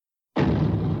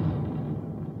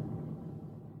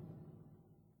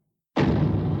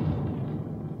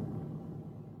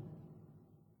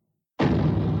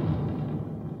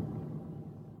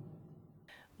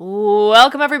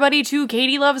Welcome everybody to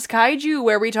Katie Loves Kaiju,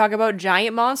 where we talk about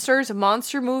giant monsters,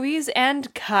 monster movies,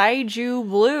 and Kaiju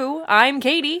Blue. I'm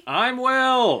Katie. I'm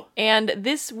Will. And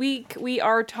this week we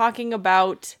are talking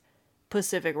about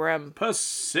Pacific Rim.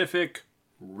 Pacific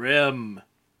Rim.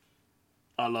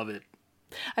 I love it.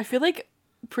 I feel like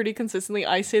pretty consistently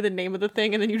I say the name of the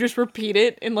thing and then you just repeat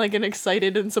it in like an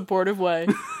excited and supportive way.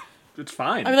 It's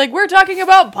fine. I'm like, we're talking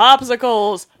about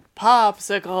popsicles.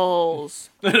 Popsicles.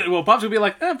 Well, Pops would be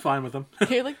like, I'm fine with them.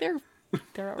 Okay, like they're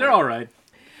All right.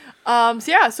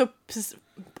 So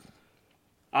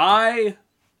I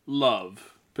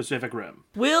love Pacific Rim.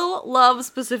 Will loves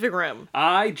Pacific Rim.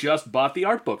 I just bought the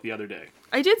art book the other day.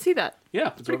 I did see that.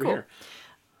 Yeah, it's over cool. here.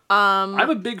 I'm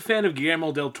a big fan of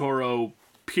Guillermo del Toro,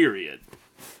 period.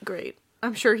 Great.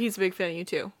 I'm sure he's a big fan of you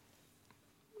too.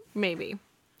 Maybe.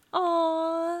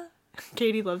 Aww.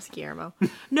 Katie loves Guillermo.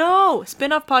 No!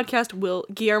 Spin-off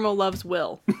podcast, Guillermo loves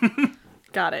Will.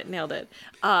 Got it. Nailed it.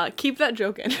 Keep that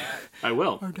joke in. I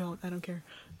will. Or don't. I don't care.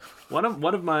 One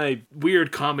of my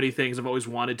weird comedy things I've always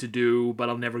wanted to do, but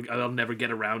I'll never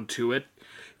get around to it,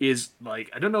 is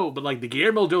like, I don't know, but like the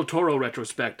Guillermo del Toro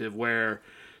retrospective where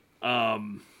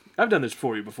I've done this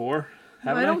for you before.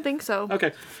 Haven't I? I don't think so.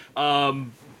 Okay.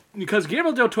 Because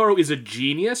Guillermo del Toro is a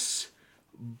genius,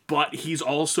 but he's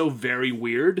also very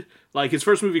weird. Like, his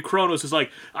first movie, Kronos, is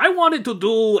like, I wanted to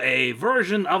do a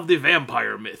version of the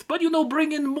vampire myth, but,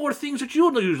 bring in more things that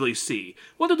you don't usually see.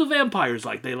 What do the vampires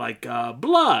like? They like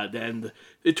blood and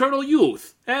eternal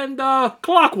youth and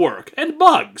clockwork and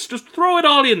bugs. Just throw it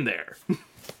all in there.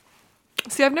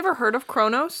 See, I've never heard of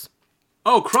Kronos.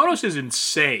 Oh, Kronos is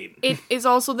insane. It is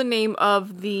also the name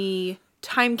of the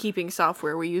timekeeping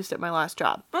software we used at my last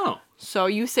job. Oh. So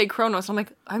you say Kronos, I'm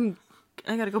like,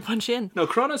 I gotta go punch in. No,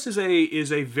 Kronos is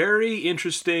a very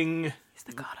interesting... He's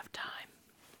the god of time.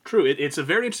 True, it's a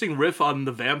very interesting riff on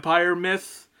the vampire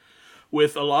myth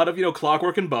with a lot of,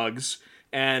 clockwork and bugs,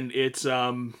 and it's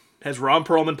has Ron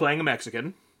Perlman playing a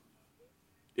Mexican.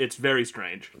 It's very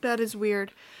strange. That is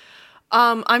weird.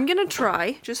 I'm gonna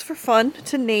try, just for fun,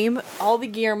 to name all the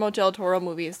Guillermo del Toro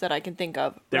movies that I can think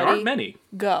of. There aren't many.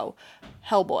 Go.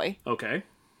 Hellboy. Okay.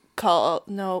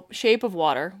 Shape of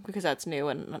Water, because that's new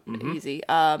and easy.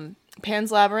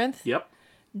 Pan's Labyrinth. Yep.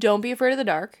 Don't Be Afraid of the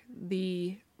Dark.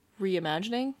 The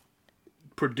reimagining.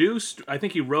 Produced, I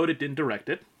think he wrote it, didn't direct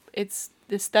it. It's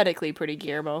aesthetically pretty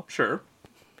Guillermo. Sure.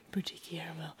 Pretty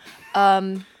Guillermo.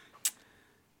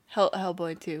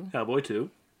 Hellboy 2. Hellboy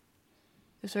 2.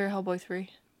 Is there a Hellboy 3?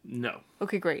 No.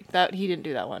 Okay, great. He didn't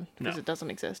do that one, because it doesn't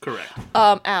exist. Correct.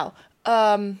 Hold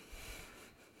on,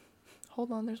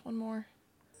 there's one more.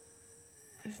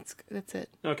 That's it.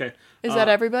 Okay. Is that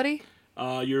everybody?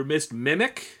 You missed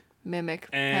Mimic. Mimic.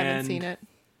 And... Haven't seen it.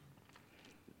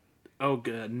 Oh,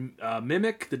 good.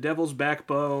 Mimic, The Devil's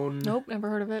Backbone. Nope, never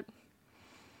heard of it.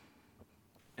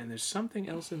 And there's something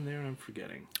else in there I'm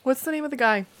forgetting. What's the name of the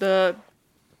guy?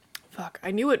 Fuck,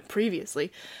 I knew it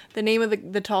previously. The name of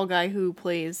the tall guy who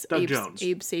plays Doug Jones.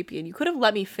 Abe Sapien. You could have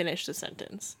let me finish the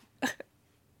sentence.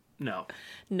 No.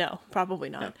 No, probably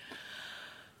not. No.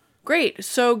 Great.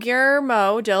 So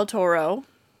Guillermo del Toro,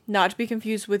 not to be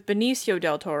confused with Benicio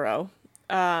del Toro,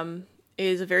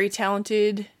 is a very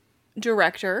talented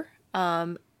director,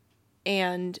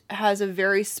 and has a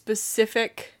very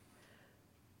specific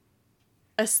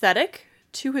aesthetic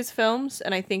to his films,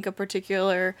 and I think a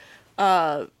particular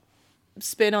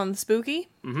spin on spooky.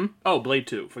 Mm-hmm. Oh, Blade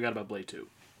 2. Forgot about Blade 2.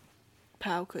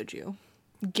 How could you?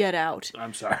 Get out.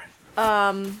 I'm sorry.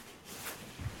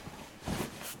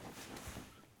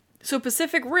 So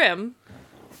Pacific Rim,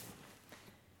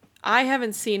 I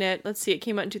haven't seen it. Let's see, it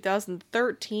came out in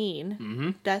 2013. Mm-hmm.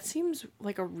 That seems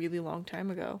like a really long time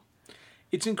ago.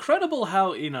 It's incredible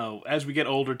how, as we get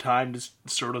older, time just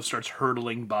sort of starts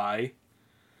hurtling by.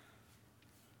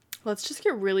 Let's just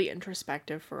get really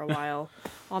introspective for a while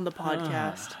on the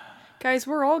podcast. Guys,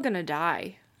 we're all gonna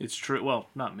die. It's true. Well,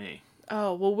 not me.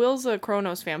 Oh, well, Will's a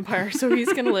Kronos vampire, so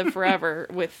he's gonna live forever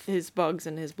with his bugs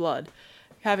and his blood.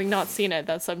 Having not seen it,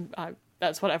 that's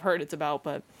what I've heard it's about,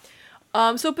 but...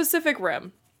 So Pacific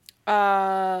Rim.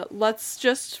 Let's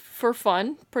just, for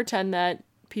fun, pretend that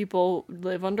people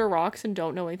live under rocks and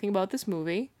don't know anything about this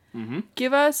movie. Mm-hmm.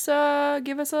 Give us a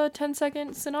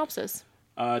 10-second synopsis.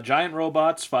 Giant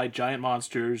robots fight giant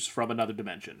monsters from another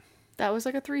dimension. That was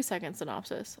like a 3-second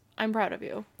synopsis. I'm proud of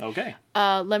you. Okay.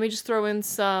 Let me just throw in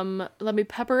let me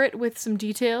pepper it with some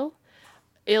detail.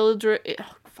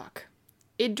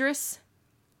 Idris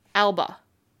Elba.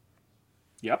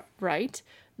 Yep. Right?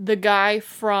 The guy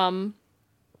from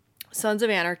Sons of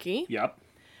Anarchy. Yep.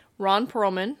 Ron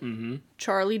Perlman. Mm-hmm.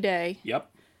 Charlie Day.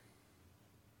 Yep.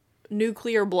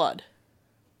 Nuclear Blood.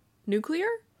 Nuclear?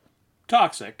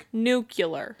 Toxic.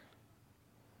 Nuclear.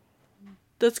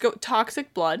 Let's go.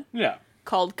 Toxic blood, Yeah.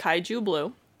 called Kaiju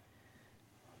Blue.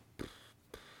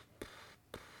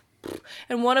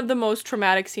 And one of the most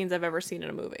traumatic scenes I've ever seen in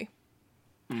a movie.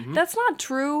 That's not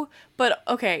true, but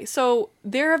okay, so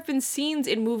there have been scenes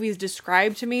in movies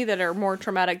described to me that are more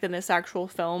traumatic than this actual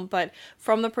film, but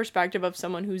from the perspective of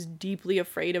someone who's deeply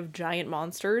afraid of giant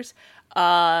monsters,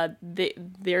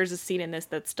 there's a scene in this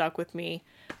that stuck with me.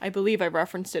 I believe I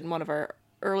referenced it in one of our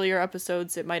earlier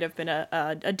episodes. It might have been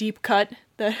a deep cut,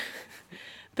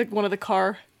 one of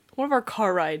our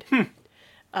car ride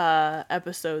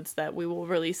episodes that we will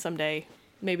release someday.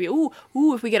 Maybe,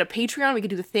 if we get a Patreon, we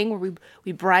could do the thing where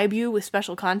we bribe you with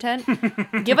special content.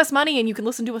 Give us money and you can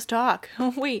listen to us talk.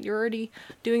 Oh, wait, you're already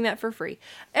doing that for free.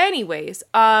 Anyways,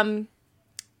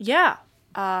 yeah.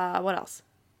 What else?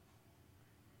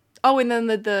 Oh, and then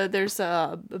there's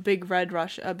a big red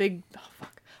Russian, a big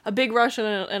Russian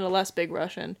and a less big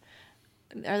Russian.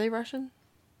 Are they Russian?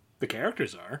 The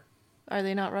characters are. Are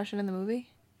they not Russian in the movie?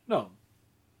 No.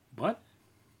 What?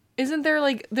 Isn't there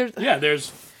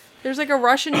There's like a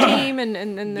Russian team and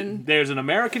then there's an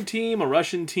American team, a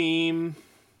Russian team,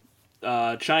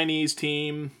 Chinese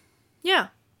team. Yeah.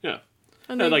 Yeah.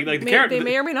 And They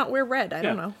may or may not wear red. I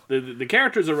don't know. The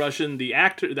characters are Russian. The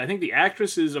actor, I think the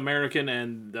actress is American,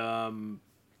 and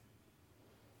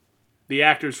the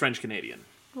actor's French Canadian.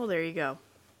 Well, there you go.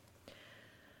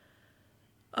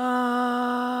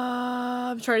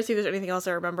 I'm trying to see if there's anything else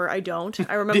I remember. I don't.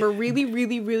 I remember really,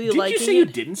 really, really liking it. Did you say you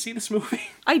didn't see this movie?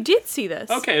 I did see this.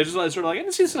 Okay, I was just sort of like, I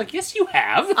didn't see this. Like, yes, you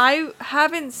have. I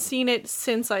haven't seen it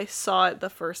since I saw it the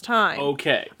first time.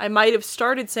 Okay. I might have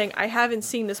started saying I haven't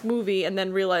seen this movie and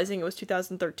then realizing it was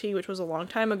 2013, which was a long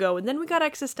time ago, and then we got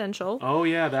Existential. Oh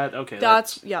yeah, okay.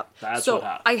 That's what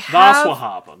happened. That's what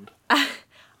happened.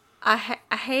 I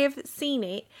have seen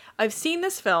it. I've seen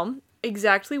this film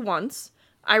exactly once.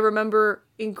 I remember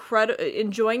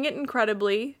enjoying it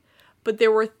incredibly, but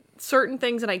there were certain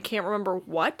things, and I can't remember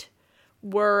what,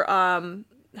 were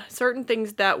certain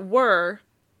things that were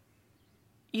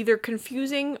either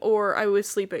confusing or I was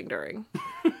sleeping during.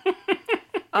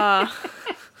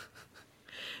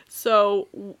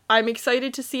 So I'm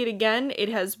excited to see it again. It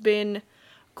has been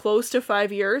close to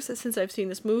 5 years since I've seen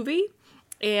this movie,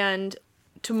 and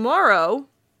tomorrow,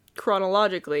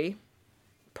 chronologically,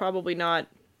 probably not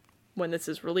when this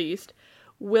is released,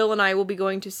 Will and I will be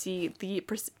going to see the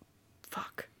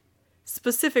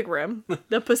Pacific Rim.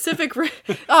 The Pacific Rim.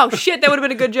 Oh shit, that would have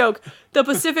been a good joke. The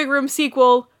Pacific Rim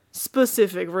sequel,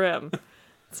 Pacific Rim.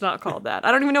 It's not called that.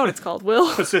 I don't even know what it's called.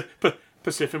 Will?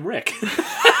 Pacific Rick.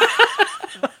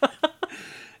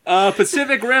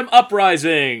 Pacific Rim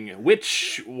Uprising,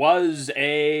 which was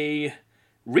a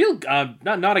real,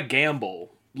 not a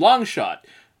gamble, long shot.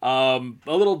 A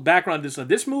little background on this.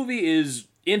 This movie is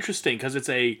interesting because it's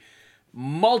a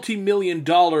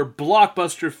multi-million-dollar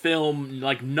blockbuster film,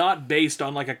 like not based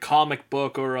on like a comic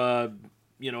book or a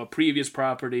previous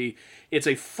property. It's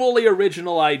a fully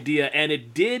original idea, and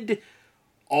it did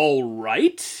all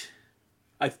right.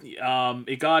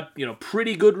 It got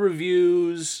pretty good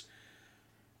reviews.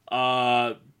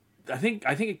 I think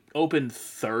it opened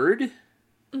third.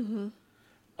 Mm-hmm.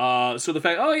 So the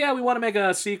fact, we want to make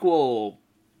a sequel,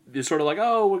 is sort of like,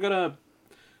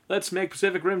 let's make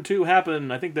Pacific Rim 2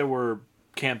 happen. I think there were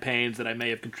campaigns that I may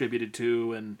have contributed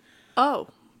to, and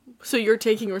so you're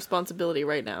taking responsibility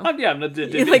right now. Yeah,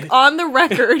 like on the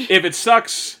record. If it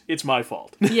sucks, it's my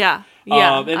fault. Yeah.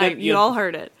 You all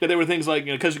heard it. There were things like,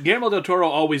 because Guillermo del Toro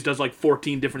always does like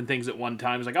 14 different things at one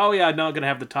time. He's like, I'm not going to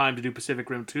have the time to do Pacific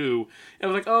Rim 2. And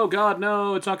I was like, oh god,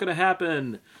 no, it's not going to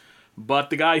happen. But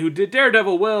the guy who did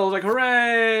Daredevil was like,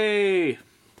 hooray!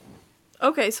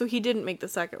 Okay, so he didn't make the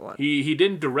second one. He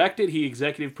didn't direct it, he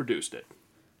executive produced it.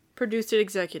 Produced it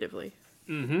executively.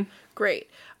 Mm-hmm. Great.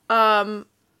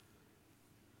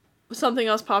 Something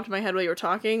else popped in my head while you were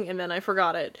talking, and then I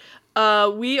forgot it.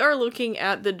 We are looking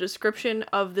at the description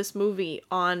of this movie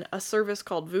on a service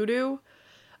called Vudu.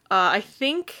 I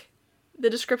think the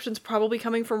description's probably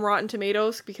coming from Rotten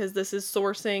Tomatoes, because this is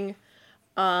sourcing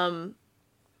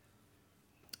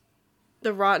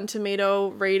the Rotten Tomato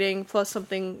rating plus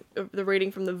the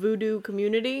rating from the Vudu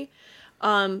community.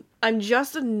 I'm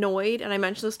just annoyed, and I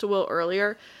mentioned this to Will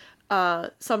earlier.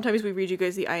 Sometimes we read you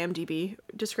guys the IMDb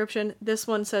description. This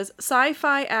one says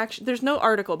sci-fi action. There's no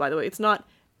article, by the way. It's not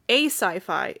a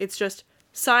sci-fi. It's just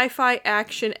sci-fi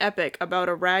action epic about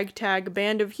a ragtag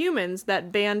band of humans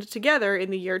that band together in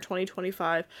the year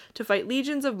 2025 to fight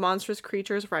legions of monstrous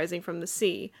creatures rising from the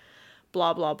sea.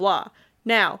 Blah, blah, blah.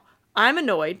 Now, I'm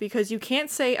annoyed because you can't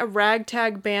say a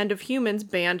ragtag band of humans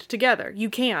band together. You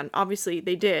can. Obviously,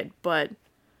 they did, but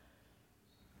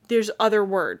there's other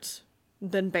words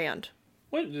than band.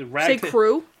 What? Say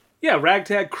crew. Yeah,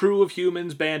 ragtag crew of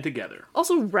humans band together.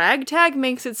 Also, ragtag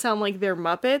makes it sound like they're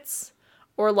Muppets.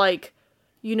 Or like,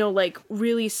 like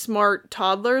really smart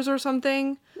toddlers or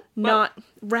something. Not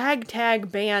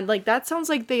ragtag band. Like, that sounds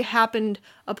like they happened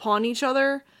upon each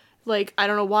other. Like, I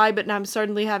don't know why, but now I'm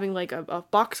suddenly having like a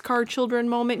Boxcar Children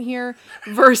moment here.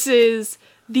 Versus,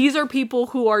 these are people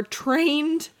who are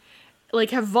trained, like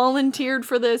have volunteered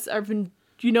for this, have been,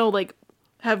 like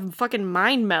have fucking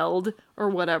mind meld or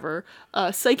whatever,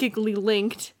 psychically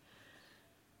linked.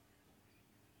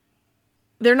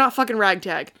 They're not fucking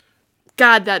ragtag.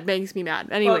 God, that makes me mad.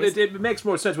 Anyways. Well, it makes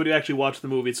more sense when you actually watch the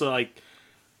movie. It's like,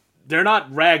 they're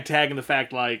not ragtag in the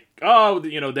fact like, oh,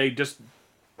 they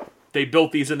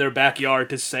built these in their backyard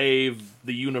to save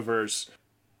the universe.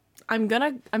 I'm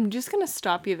just gonna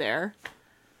stop you there.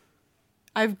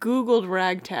 I've Googled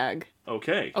ragtag.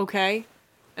 Okay.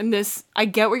 And I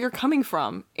get where you're coming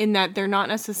from, in that they're not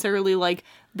necessarily like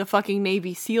the fucking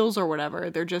Navy SEALs or whatever.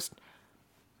 They're just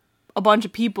a bunch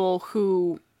of people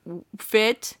who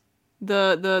fit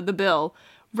the bill.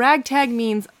 Ragtag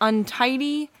means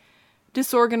untidy,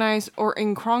 disorganized, or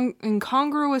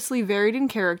incongruously varied in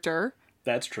character.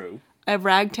 That's true. A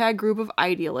ragtag group of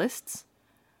idealists.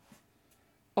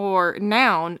 Or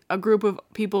noun, a group of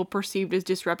people perceived as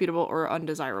disreputable or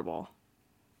undesirable.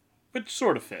 Which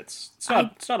sort of fits. It's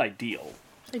not ideal.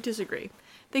 I disagree.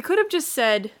 They could have just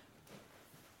said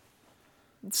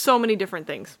so many different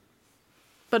things.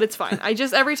 But it's fine.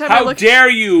 Every time I look... How dare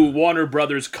you, Warner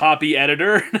Brothers copy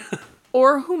editor?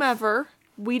 Or whomever.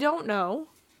 We don't know.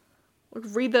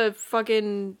 Read the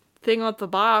fucking thing off the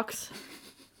box.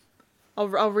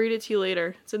 I'll read it to you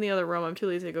later. It's in the other room. I'm too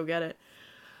lazy to go get it.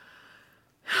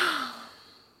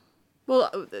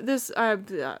 Well,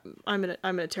 I'm in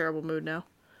a terrible mood now.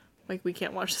 Like, we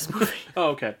can't watch this movie.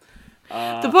 Oh, okay.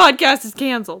 The podcast is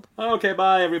canceled. Okay,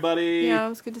 bye, everybody. Yeah, it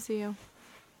was good to see you.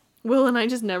 Will and I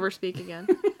just never speak again.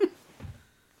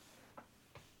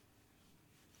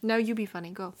 Now you be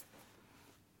funny. Go.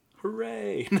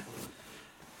 Hooray.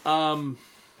 Darn,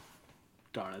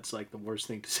 it's like the worst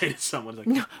thing to say to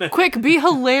someone. Like, quick, be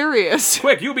hilarious.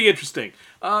 Quick, you be interesting.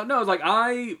 No, like,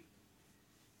 my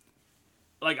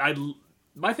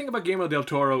thing about Guillermo del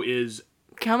Toro is...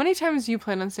 How many times do you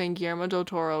plan on saying Guillermo del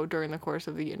Toro during the course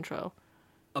of the intro?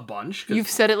 A bunch. You've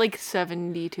said it like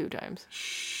 72 times.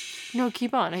 Shh. No,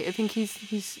 keep on. I think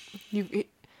it's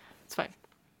fine.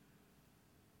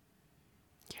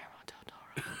 Guillermo del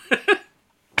Toro.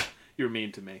 You're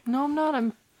mean to me. No, I'm not.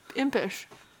 I'm impish.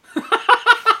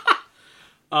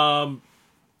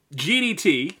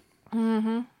 GDT.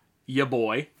 Mm-hmm. Ya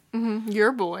boy. Mm-hmm.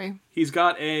 Your boy. He's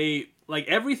got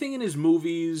everything in his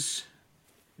movies.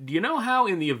 Do you know how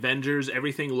in the Avengers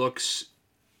everything looks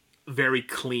very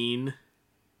clean?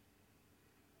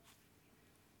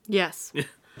 Yes.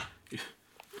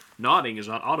 Nodding is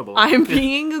not audible. I'm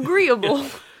being agreeable.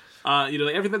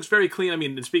 Everything looks very clean. I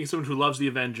mean, speaking of someone who loves the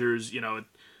Avengers,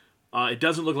 it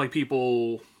doesn't look like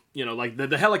people, like the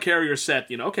helicarrier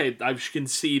set, okay, I can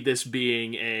see this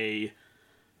being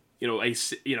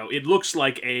it looks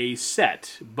like a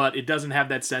set, but it doesn't have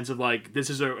that sense of like, this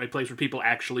is a place where people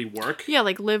actually work. Yeah,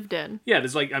 like lived in. Yeah,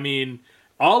 there's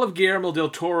all of Guillermo del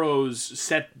Toro's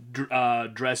set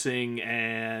dressing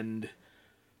and...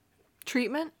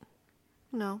 Treatment?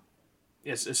 No.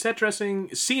 Yes, set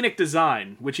dressing, scenic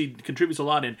design, which he contributes a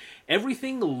lot in.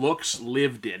 Everything looks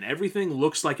lived in. Everything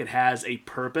looks like it has a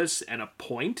purpose and a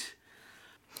point.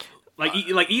 Like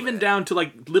even down to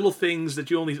like little things that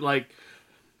you only like...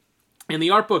 In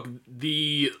the art book,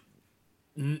 the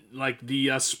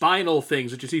spinal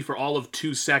things that you see for all of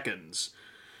 2 seconds,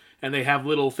 and they have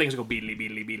little things that go beedly,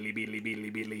 beedly, beedly, beedly,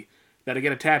 beedly, beedly, that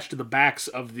get attached to the backs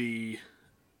of the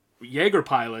Jaeger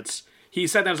pilots. He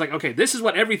said that, I was like, okay, this is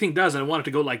what everything does, and I want it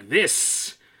to go like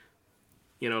this.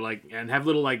 And have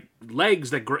little,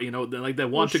 legs that, that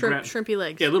want to grab... Shrimpy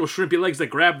legs. Yeah, little shrimpy legs that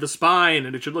grab the spine,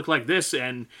 and it should look like this,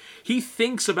 and he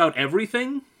thinks about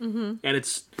everything,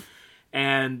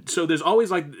 and so there's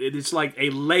always, it's like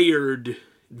a layered,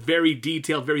 very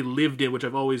detailed, very lived in, which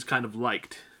I've always kind of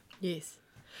liked. Yes.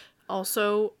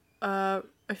 Also, I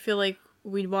feel like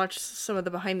we'd watched some of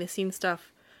the behind-the-scenes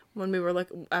stuff when we were,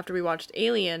 after we watched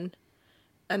Alien,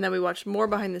 and then we watched more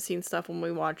behind-the-scenes stuff when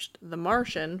we watched The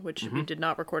Martian, which we did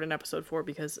not record an episode for,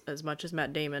 because as much as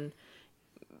Matt Damon...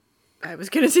 I was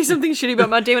going to say something shitty about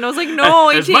Matt Damon. I was like, no,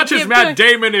 As much as Matt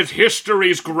Damon is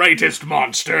history's greatest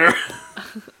monster.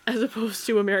 As opposed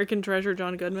to American Treasure,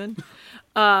 John Goodman.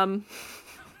 I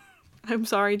I'm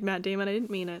sorry, Matt Damon. I didn't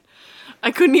mean it.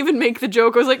 I couldn't even make the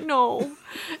joke. I was like, no.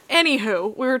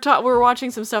 Anywho, we were watching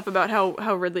some stuff about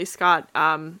how Ridley Scott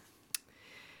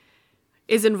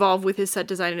is involved with his set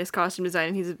design and his costume design,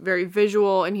 and he's very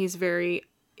visual, and he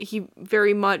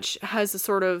very much has a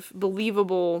sort of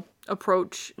believable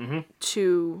approach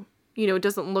to, it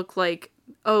doesn't look like,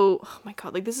 oh my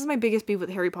god, like, this is my biggest beef with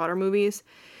Harry Potter movies,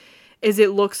 is it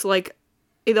all looks like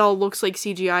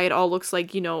CGI, it all looks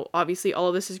like, obviously all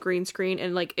of this is green screen,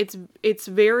 and like, it's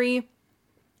very,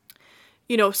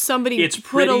 somebody it's put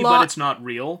pretty, a lot, but it's not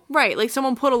real. Right, like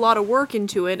someone put a lot of work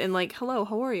into it, and like, hello,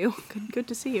 how are you? Good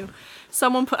to see you.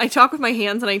 I talk with my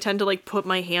hands, and I tend to like put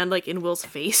my hand like in Will's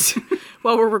face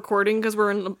while we're recording, because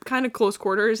we're in kind of close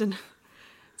quarters, and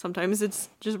sometimes it's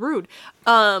just rude.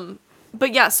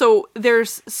 But yeah, so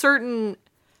there's certain,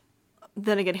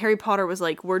 then again, Harry Potter was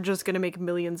like, we're just gonna make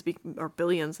millions or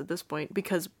billions at this point,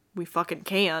 because we fucking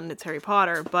can, it's Harry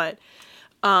Potter, but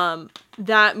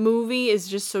that movie is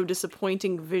just so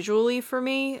disappointing visually for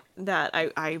me that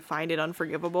I find it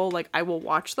unforgivable. Like, I will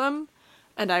watch them,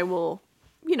 and I will,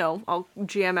 I'll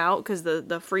jam out because the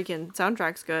freaking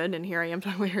soundtrack's good, and here I am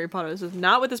talking about Harry Potter. This is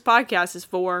not what this podcast is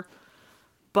for,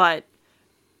 but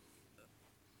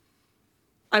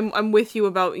I'm with you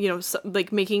about,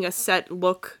 like, making a set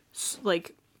look,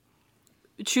 like,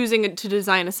 choosing to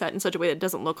design a set in such a way that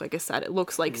doesn't look like a set. It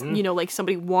looks like, like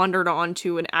somebody wandered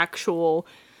onto an actual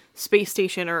space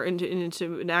station or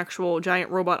into an actual giant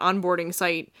robot onboarding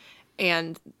site,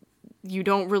 and you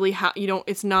don't really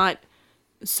it's not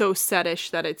so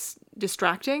setish that it's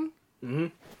distracting. Mm-hmm.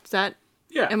 Is that,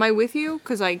 yeah. Am I with you?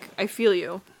 Because I feel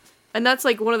you. And that's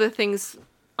like one of the things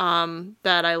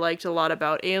that I liked a lot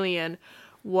about Alien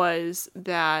was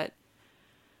that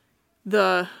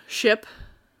the ship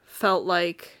felt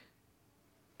like,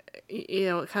 it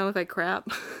kind of looked like crap.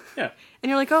 Yeah. And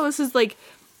you're like, oh, this is like,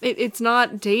 it's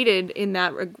not dated in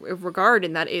that regard,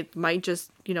 in that it might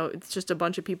just, it's just a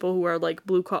bunch of people who are like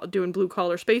doing blue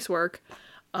collar space work.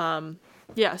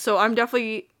 Yeah, so I'm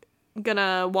definitely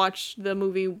gonna watch the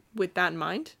movie with that in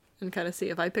mind and kind of see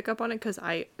if I pick up on it, because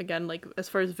again, like, as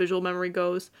far as visual memory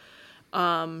goes,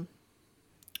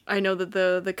 I know that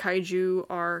the kaiju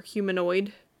are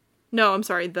humanoid. No, I'm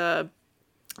sorry, the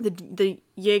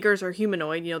Jaegers are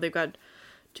humanoid. They've got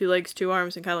 2 legs, 2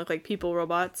 arms, and kind of look like people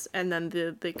robots. And then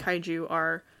the kaiju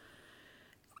are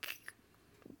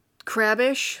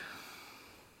crabbish.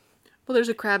 Well, there's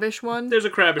a crabbish one. There's a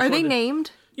crabbish one. Are they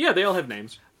named? Yeah, they all have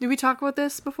names. Did we talk about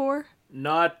this before?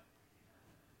 Not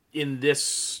in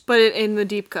this... But in the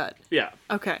deep cut. Yeah.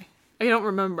 Okay. I don't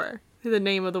remember the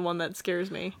name of the one that scares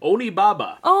me.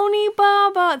 Onibaba.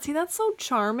 Onibaba! See, that's so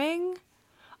charming.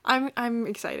 I'm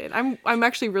excited. I'm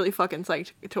actually really fucking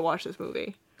psyched to watch this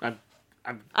movie.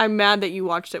 I'm mad that you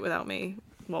watched it without me.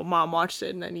 Well, Mom watched it,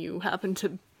 and then you happened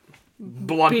to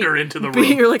blunder into the room.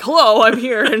 You're like, hello, I'm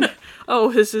here, and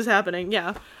oh, this is happening.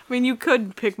 Yeah. I mean, you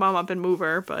could pick Mom up and move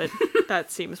her, but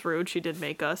that seems rude. She did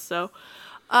make us, so.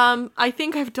 I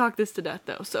think I've talked this to death,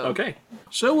 though, so. Okay.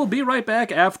 So we'll be right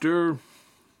back after,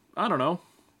 I don't know,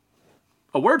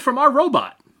 a word from our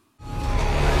robot.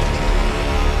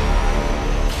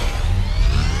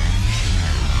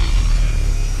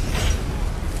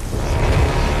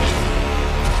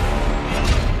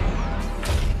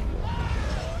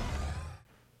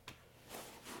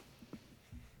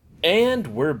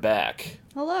 And we're back.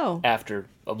 Hello. After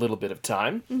a little bit of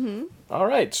time. Mm-hmm. All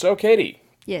right, so Katie.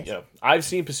 Yes. I've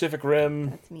seen Pacific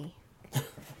Rim. That's me.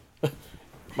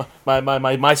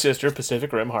 my sister,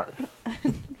 Pacific Rim Heart.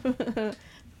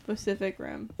 Pacific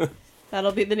Rim.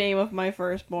 That'll be the name of my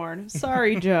firstborn.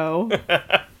 Sorry, Joe.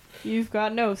 You've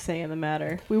got no say in the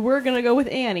matter. We were going to go with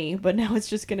Annie, but now it's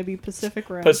just going to be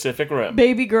Pacific Rim. Pacific Rim.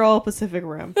 Baby girl, Pacific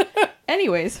Rim.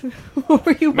 Anyways, what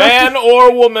were you Man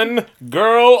or woman,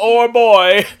 girl or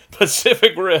boy,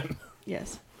 Pacific Rim.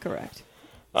 Yes, correct.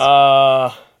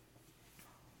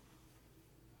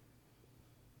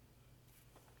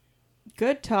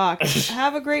 Good talk.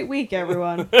 Have a great week,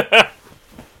 everyone.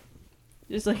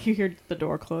 Just like you hear the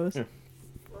door close.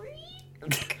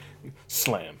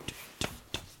 Slam.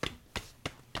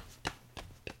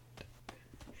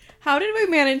 How did we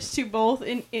manage to both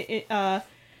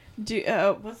do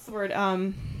what's the word?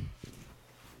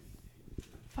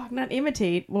 Not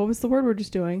imitate. What was the word we're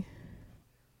just doing?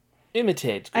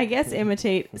 Imitate. I guess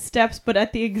imitate steps, but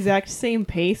at the exact same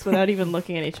pace without even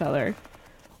looking at each other.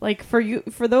 Like, for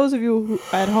those of you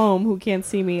at home who can't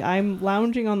see me, I'm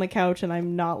lounging on the couch and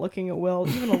I'm not looking at Will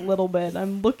even a little bit.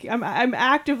 I'm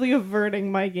actively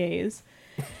averting my gaze.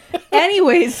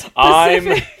 Anyways, I'm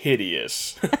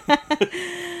hideous.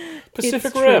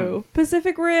 Pacific It's Rim. true.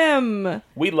 Pacific Rim.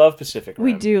 We love Pacific Rim.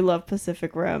 We do love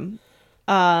Pacific Rim.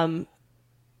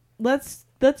 Let's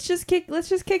just kick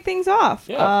things off.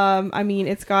 Yeah. I mean,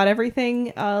 it's got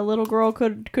everything a little girl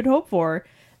could hope for.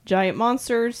 Giant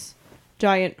monsters,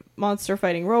 giant monster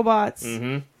fighting robots,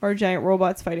 or giant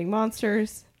robots fighting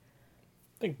monsters.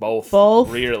 I think both. Both?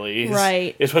 Really.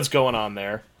 Right. Is what's going on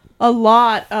there. A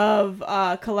lot of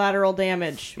collateral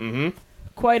damage. Mm-hmm.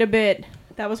 Quite a bit.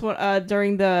 That was what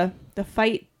during the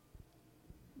fight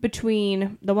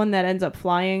between the one that ends up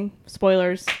flying.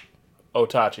 Spoilers.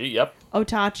 Otachi, yep.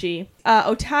 Otachi.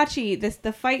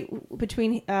 The fight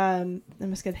between I'm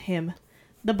just gonna him.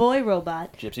 The boy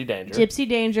robot. Gypsy Danger. Gypsy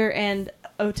Danger and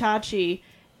Otachi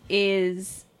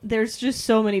is there's just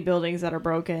so many buildings that are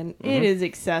broken. It is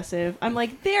excessive. I'm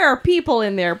like, there are people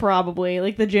in there probably.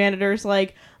 Like the janitor's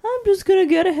like, I'm just gonna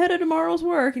get ahead of tomorrow's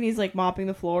work, and he's like mopping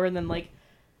the floor, and then like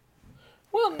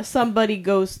some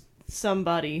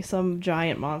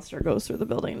giant monster goes through the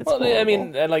building. And it's horrible. I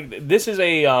mean, like this is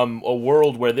a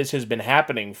world where this has been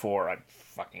happening for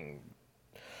fucking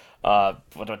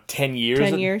 10 years.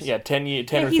 10 years. Yeah, 10 or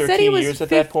 13 he said he was years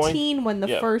 15 at that point. when the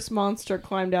Yeah. first monster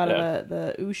climbed out Yeah. of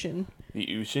the ocean.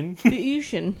 The ocean. The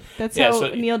ocean. That's Yeah, how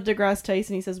so- Neil deGrasse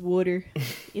Tyson, he says water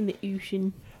in the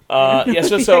ocean. Yeah, He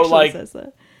so actually like, says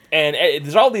that. and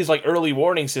there's all these like early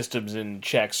warning systems in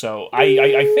Czech. So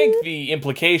I think the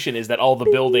implication is that all the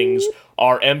buildings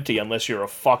are empty unless you're a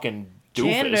fucking doofus.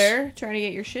 Janitor trying to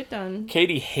get your shit done.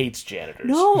 Katie hates janitors.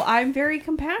 No, I'm very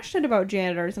compassionate about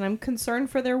janitors, and I'm concerned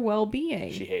for their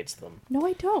well-being. She hates them. No,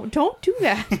 I don't. Don't do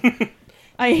that.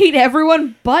 I hate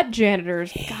everyone but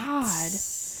janitors. God.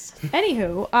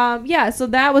 Anywho, yeah, so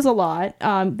that was a lot.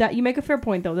 That you make a fair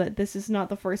point though that this is not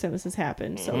the first time this has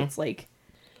happened. So it's like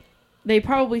they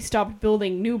probably stopped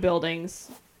building new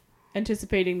buildings,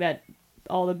 anticipating that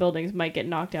all the buildings might get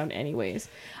knocked down anyways.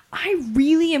 I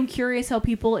really am curious how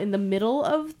people in the middle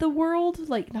of the world,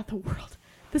 like not the world,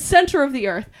 the center of the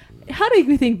earth, how do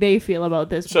you think they feel about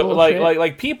this? So bullshit?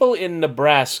 like people in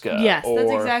Nebraska. Yes, or,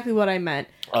 that's exactly what I meant.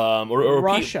 Or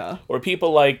Russia. or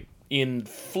people like in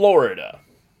Florida.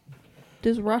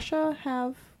 Does Russia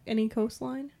have any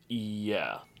coastline?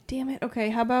 Yeah. Damn it. Okay,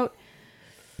 how about...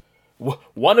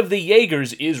 One of the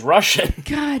Jaegers is Russian.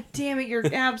 God damn it, you're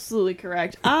absolutely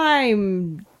correct.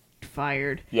 I'm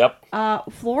fired. Yep.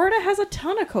 Florida has a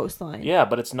ton of coastline. Yeah,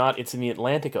 but it's not. It's in the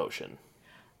Atlantic Ocean.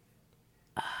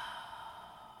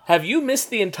 Have you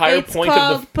missed the entire It's point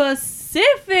called of the...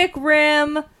 Pacific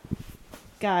Rim.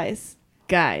 Guys,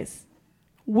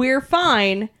 we're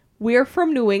fine. We're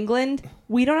from New England.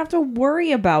 We don't have to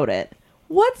worry about it.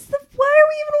 Why are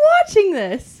we even watching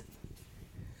this?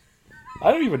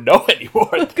 I don't even know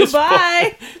anymore. At this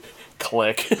Goodbye. point.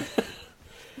 Click.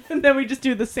 And then we just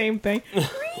do the same thing.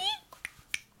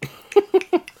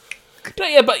 No,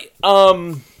 yeah, but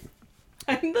I'm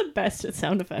the best at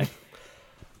sound effects.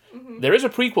 there is a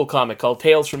prequel comic called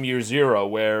Tales from Year Zero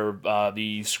where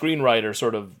the screenwriter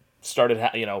sort of started,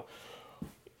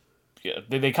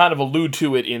 they kind of allude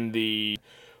to it in the...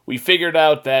 We figured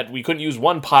out that we couldn't use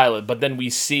one pilot, but then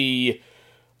we see,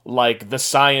 like, the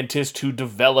scientist who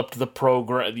developed the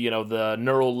program, the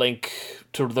neural link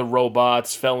to the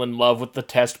robots fell in love with the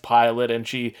test pilot, and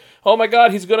she, oh my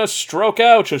god, he's gonna stroke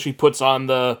out, so she puts on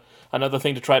another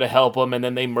thing to try to help him, and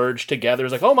then they merge together.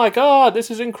 It's like, oh my god,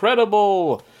 this is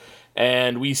incredible!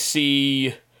 And we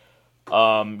see,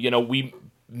 we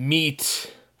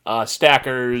meet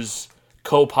Stacker's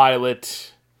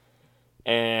co-pilot,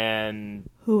 and...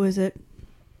 Who is it?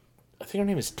 I think her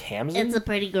name is Tamsin? It's a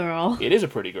pretty girl. It is a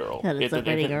pretty girl. That is a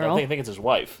pretty girl. I think it's his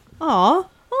wife. Aw.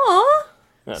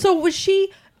 Yeah. So was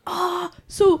she...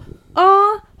 hold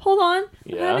on.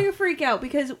 Yeah? I'm having a freak out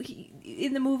because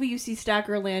in the movie you see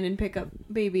Stacker land and pick up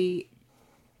baby...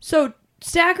 So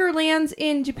Stacker lands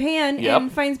in Japan Yep.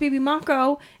 and finds baby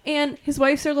Mako, and his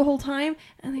wife's there the whole time,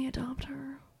 and they adopt her.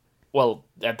 Well,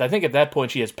 I think at that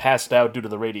point she has passed out due to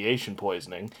the radiation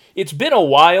poisoning. It's been a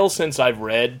while since I've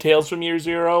read Tales from Year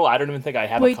Zero. I don't even think I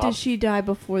have a Wait, copy. did she die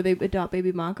before they adopt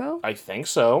baby Mako? I think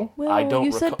so. Well, I don't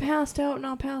you said recall. passed out,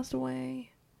 not passed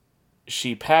away.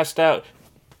 She passed out.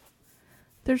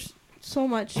 There's so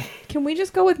much. Can we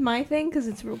just go with my thing? Because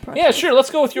it's real precious. Yeah, sure,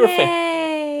 let's go with your thing.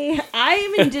 Yay! I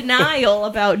am in denial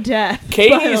about death. by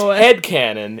Katie's the way.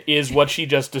 headcanon is what she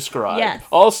just described. Yes.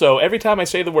 Also, every time I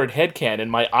say the word headcanon,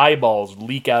 my eyeballs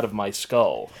leak out of my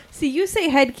skull. See, you say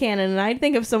head canon, and I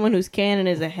think of someone whose canon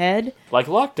is a head. Like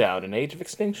Lockdown in Age of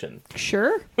Extinction.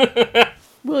 Sure.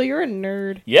 Well, you're a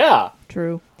nerd. Yeah.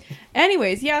 True.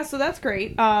 Anyways, yeah, so that's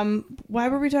great. Why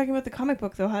were we talking about the comic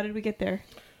book, though? How did we get there?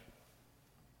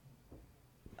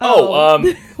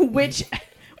 Which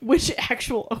Which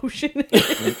actual ocean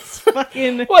is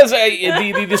fucking... Well,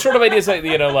 the sort of idea is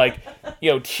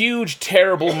that, huge,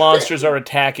 terrible monsters are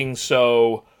attacking,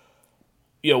 so,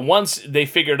 once they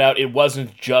figured out it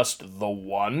wasn't just the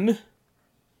one...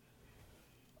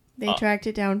 They tracked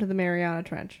it down to the Mariana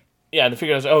Trench. Yeah, and they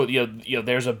figured out,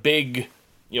 there's a big,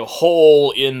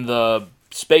 hole in the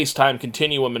space-time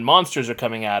continuum and monsters are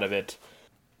coming out of it.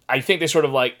 I think they sort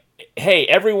of hey,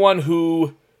 everyone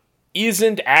who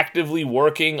isn't actively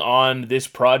working on this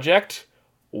project,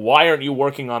 why aren't you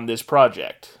working on this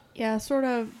project? Yeah, sort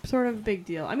of big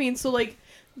deal. I mean, so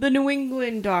the New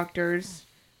England doctors,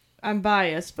 I'm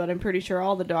biased, but I'm pretty sure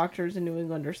all the doctors in New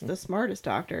England are the smartest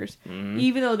doctors. Mm-hmm.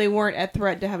 Even though they weren't at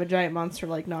threat to have a giant monster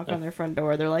knock on their front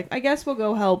door, they're like, I guess we'll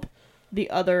go help the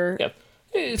other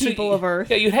people of Earth.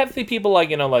 Yeah, you'd have the people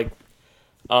going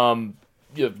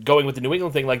with the New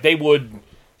England thing, they would...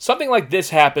 Something like this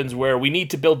happens where we need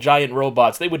to build giant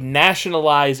robots. They would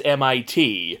nationalize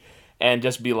MIT and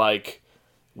just be like,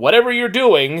 whatever you're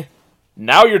doing,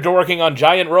 now you're working on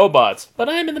giant robots. But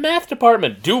I'm in the math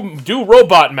department. Do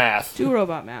robot math. Do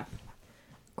robot math.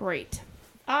 Great.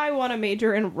 I want to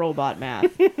major in robot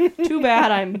math. Too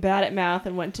bad I'm bad at math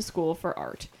and went to school for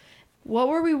art. What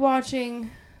were we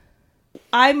watching?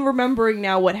 I'm remembering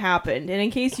now what happened. And in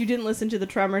case you didn't listen to the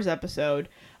Tremors episode...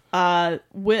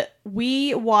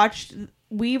 we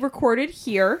recorded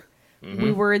here. Mm-hmm.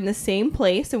 We were in the same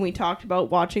place and we talked about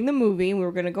watching the movie and we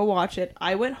were going to go watch it.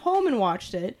 I went home and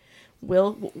watched it.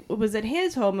 Will was at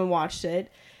his home and watched it.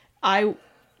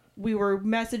 We were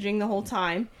messaging the whole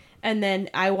time and then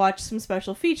I watched some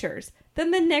special features.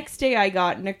 Then the next day I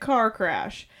got in a car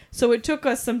crash. So it took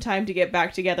us some time to get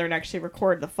back together and actually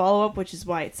record the follow-up, which is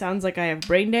why it sounds like I have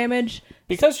brain damage.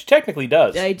 Because she technically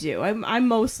does. I do. I'm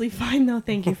mostly fine, though.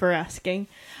 Thank you for asking.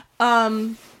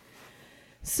 So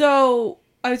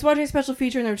I was watching a special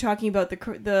feature, and they were talking about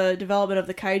the development of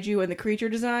the kaiju and the creature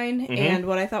design. Mm-hmm. And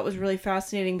what I thought was really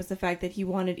fascinating was the fact that he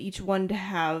wanted each one to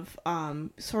have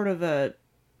sort of a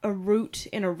root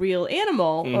in a real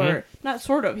animal, mm-hmm. or not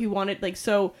sort of. He wanted,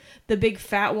 so the big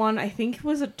fat one, I think,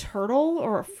 was a turtle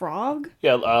or a frog.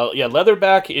 Yeah,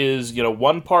 Leatherback is,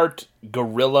 one part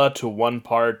gorilla to one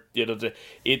part,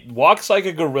 it walks like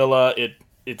a gorilla,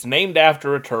 it's named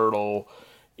after a turtle,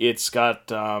 it's got,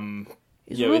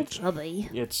 real chubby.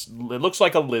 It looks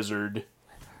like a lizard.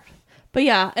 But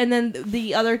yeah, and then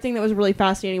the other thing that was really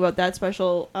fascinating about that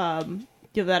special, oh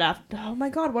my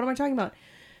god, what am I talking about?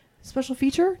 Special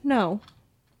feature? No.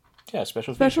 Yeah,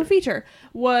 special feature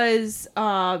was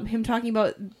him talking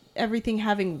about everything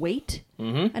having weight,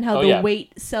 mm-hmm. and how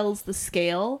weight sells the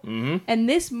scale. Mm-hmm. And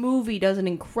this movie does an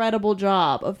incredible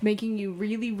job of making you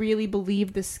really, really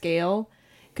believe the scale,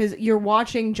 because you're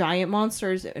watching giant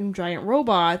monsters and giant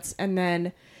robots, and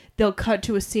then they'll cut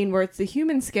to a scene where it's the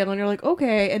human scale, and you're like,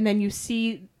 okay, and then you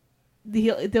see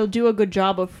they'll do a good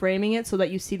job of framing it so that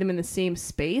you see them in the same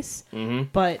space, mm-hmm.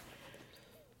 but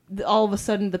all of a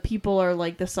sudden the people are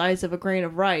the size of a grain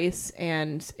of rice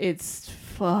and it's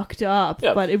fucked up.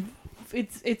 Yeah. But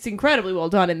it's incredibly well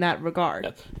done in that regard.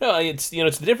 Yeah. No, it's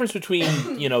it's the difference between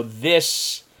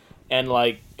this and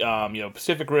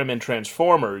Pacific Rim and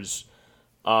Transformers.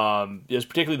 Is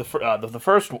particularly the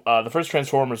first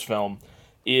Transformers film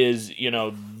is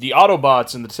the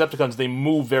Autobots and the Decepticons, they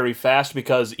move very fast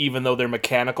because even though they're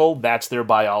mechanical, that's their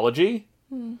biology.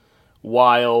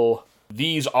 While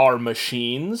these are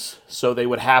machines, so they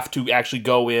would have to actually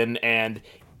go in, and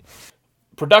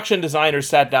production designers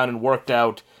sat down and worked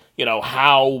out,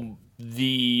 how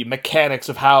the mechanics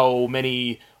of how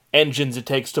many engines it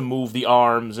takes to move the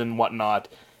arms and whatnot.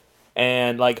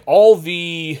 And, all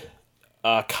the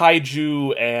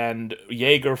kaiju and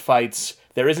Jaeger fights,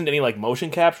 there isn't any,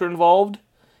 motion capture involved.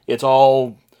 It's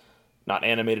all not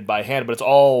animated by hand, but it's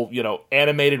all,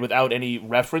 animated without any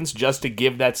reference, just to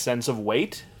give that sense of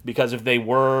weight. Because if they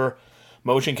were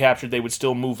motion captured, they would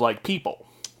still move like people.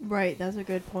 Right, that's a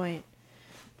good point.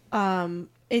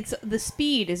 It's the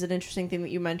speed is an interesting thing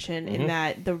that you mentioned, mm-hmm. in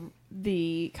that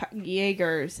the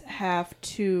Jaegers have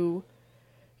to,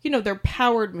 they're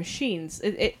powered machines.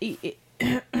 It's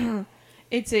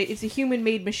a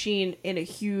human-made machine in a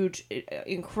huge,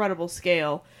 incredible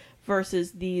scale,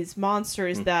 versus these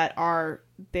monsters mm-hmm. that are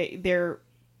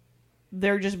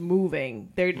they're just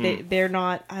moving. They're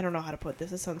not. I don't know how to put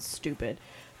this. This sounds stupid,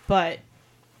 but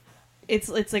it's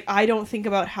I don't think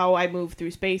about how I move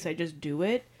through space. I just do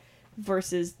it.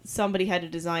 Versus somebody had to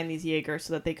design these Jaegers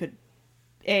so that they could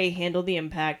A, handle the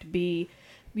impact, B,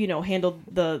 handle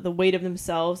the weight of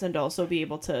themselves, and also be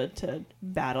able to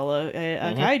battle a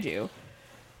mm-hmm. kaiju,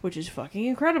 which is fucking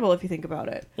incredible if you think about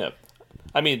it. Yeah,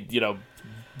 I mean,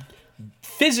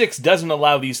 physics doesn't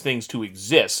allow these things to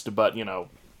exist, but,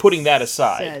 putting that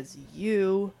aside. Says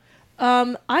you.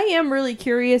 I am really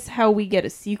curious how we get a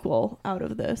sequel out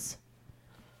of this.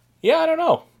 Yeah, I don't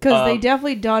know. Because they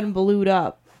definitely done blued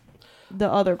up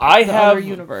the other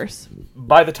universe.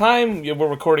 By the time we're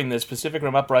recording this, Pacific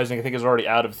Rim Uprising, I think, is already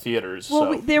out of theaters.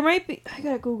 Well, so. There might be... I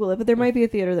gotta Google it, but there might be a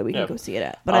theater that we can go see it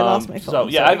at. But I lost my phone. So,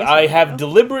 yeah, I have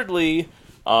deliberately...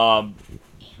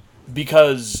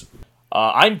 because...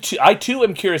 I too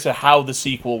am curious at how the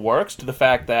sequel works, to the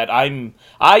fact that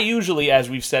I usually, as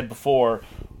we've said before,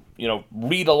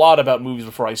 read a lot about movies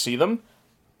before I see them.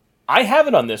 I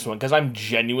haven't on this one because I'm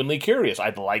genuinely curious.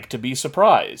 I'd like to be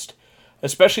surprised,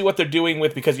 especially what they're doing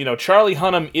with, because Charlie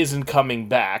Hunnam isn't coming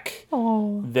back.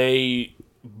 Oh.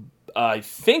 I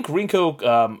think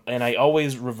Rinko, and I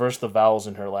always reverse the vowels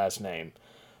in her last name.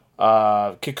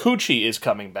 Kikuchi is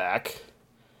coming back.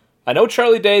 I know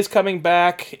Charlie Day's coming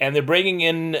back, and they're bringing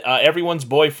in everyone's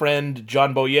boyfriend,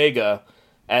 John Boyega,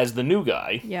 as the new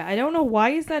guy. Yeah, I don't know.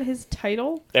 Why is that his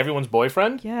title? Everyone's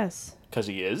boyfriend? Yes. Because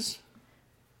he is.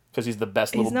 Because he's the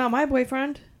best He's not my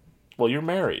boyfriend. Well, you're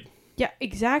married. Yeah,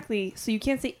 exactly. So you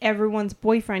can't say everyone's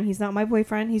boyfriend. He's not my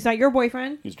boyfriend. He's not your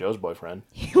boyfriend. He's Joe's boyfriend.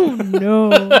 Oh,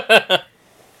 no.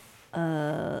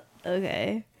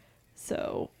 Okay.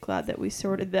 So, glad that we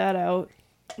sorted that out.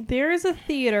 There is a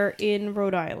theater in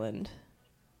Rhode Island.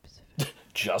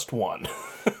 Just one.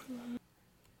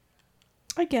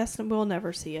 I guess we'll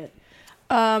never see it.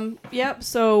 Yep,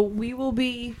 so we will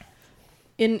be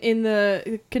in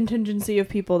the contingency of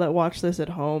people that watch this at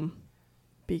home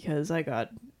because I got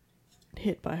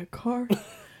hit by a car.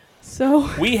 So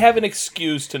we have an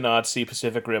excuse to not see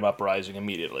Pacific Rim Uprising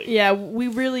immediately. Yeah, we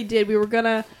really did. We were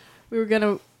gonna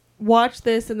watch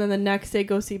this and then the next day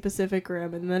go see Pacific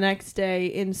Rim, and the next day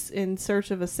in search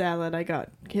of a salad I got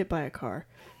hit by a car.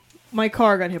 My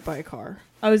car got hit by a car.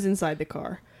 I was inside the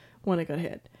car when it got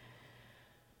hit.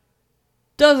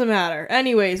 Doesn't matter.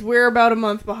 Anyways, we're about a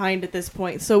month behind at this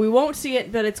point, so we won't see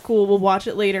it, but it's cool. We'll watch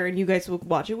it later, and you guys will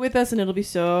watch it with us, and it'll be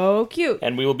so cute.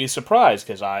 And we will be surprised,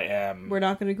 because we're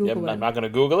not going to Google it. I'm not going to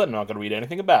Google it. I'm not going to read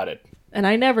anything about it. And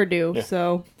I never do,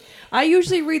 So I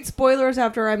usually read spoilers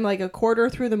after I'm like a quarter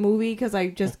through the movie, because I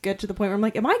just get to the point where I'm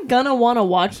like, am I going to want to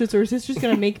watch this, or is this just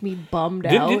going to make me bummed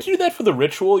out? Did you do that for the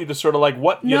ritual? You just sort of like,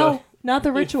 what? No, not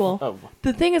the ritual.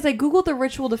 The thing is, I Googled the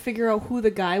ritual to figure out who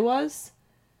the guy was.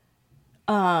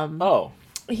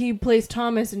 He plays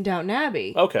Thomas in Downton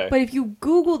Abbey. Okay. But if you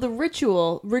Google the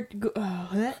ritual...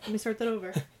 let me start that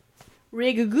over.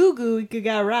 Rigagugu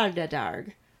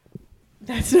Gagaradadarg.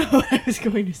 That's not what I was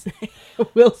going to say.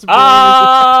 Will Smith.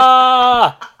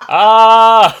 That's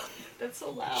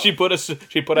so loud. She put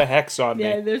a hex on me.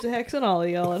 Yeah, there's a hex on all of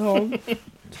y'all at home,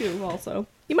 too, also.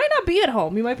 You might not be at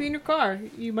home. You might be in your car.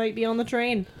 You might be on the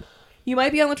train. You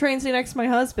might be on the train sitting next to my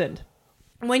husband.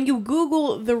 When you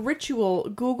Google the ritual,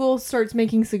 Google starts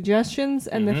making suggestions,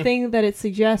 and the thing that it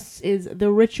suggests is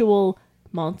the ritual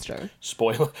monster.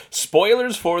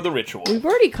 Spoilers for the ritual. We've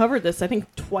already covered this, I think,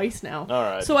 twice now. All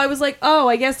right. So I was like, oh,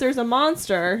 I guess there's a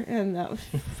monster, and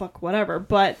fuck, whatever.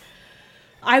 But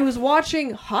I was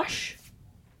watching Hush.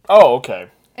 Oh, okay.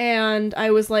 And I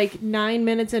was like 9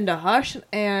 minutes into Hush,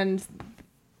 and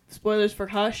spoilers for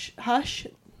Hush.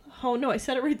 Oh no, I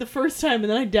said it right the first time,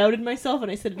 and then I doubted myself, and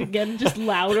I said it again, just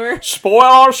louder.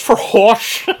 Spoilers for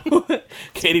Hush!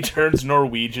 Katie turns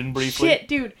Norwegian briefly. Shit,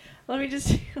 dude. Let me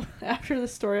just... After the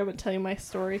story, I'm going to tell you my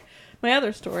story. My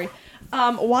other story. Why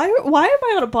am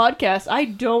I on a podcast? I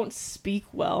don't speak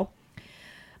well.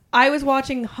 I was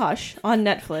watching Hush on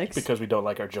Netflix. Because we don't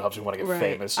like our jobs, we want to get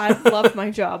famous. I love my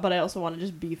job, but I also want to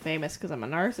just be famous because I'm a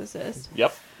narcissist.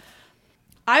 Yep.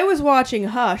 I was watching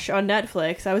Hush on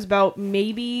Netflix. I was about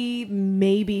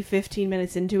maybe 15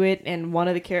 minutes into it, and one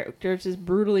of the characters is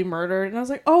brutally murdered. And I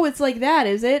was like, oh, it's like that,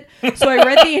 is it? So I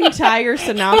read the entire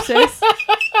synopsis.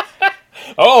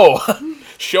 Oh,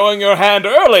 showing your hand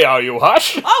early, are you,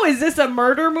 Hush? Oh, is this a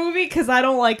murder movie? Because I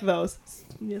don't like those.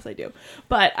 Yes, I do.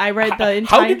 But I read the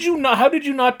entire... How did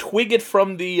you not twig it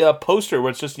from the poster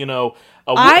where it's just, I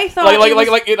thought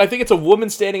I think it's a woman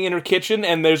standing in her kitchen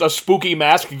and there's a spooky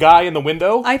masked guy in the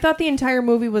window. I thought the entire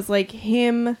movie was like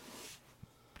him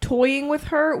toying with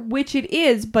her, which it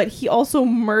is, but he also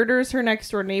murders her next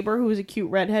door neighbor who is a cute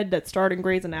redhead that starred in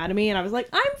Grey's Anatomy, and I was like,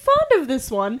 I'm fond of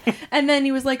this one. And then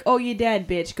he was like, oh, you dead,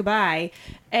 bitch, goodbye.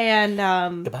 And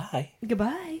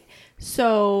goodbye.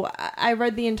 So I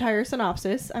read the entire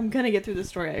synopsis. I'm gonna get through the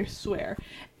story, I swear.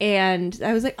 And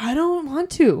I was like, I don't want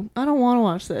to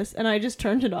watch this. And I just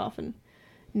turned it off, and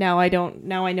now I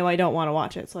know I don't want to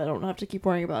watch it, so I don't have to keep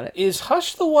worrying about it. Is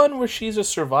Hush the one where she's a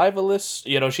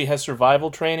survivalist? She has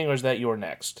survival training, or is that Your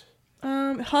Next?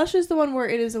 Hush is the one where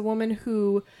it is a woman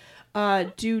who,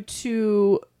 due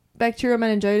to bacterial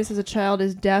meningitis as a child,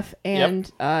 is deaf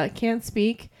and can't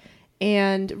speak,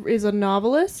 and is a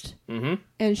novelist. Mm-hmm.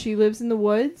 And she lives in the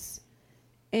woods,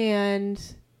 and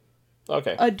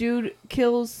a dude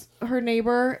kills her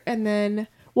neighbor, and then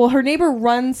her neighbor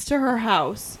runs to her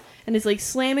house and is like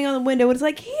slamming on the window and is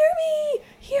like, hear me,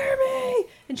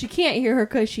 and she can't hear her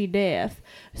because she's deaf.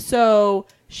 So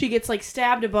she gets like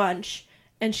stabbed a bunch.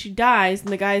 And she dies,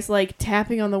 and the guy's like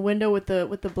tapping on the window with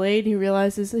the blade. And he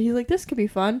realizes that he's like, this could be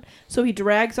fun. So he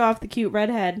drags off the cute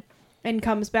redhead, and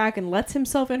comes back and lets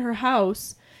himself in her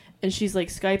house. And she's like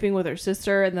Skyping with her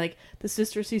sister, and like the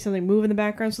sister sees something move in the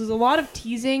background. So there's a lot of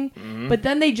teasing, but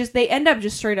then they end up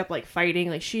just straight up like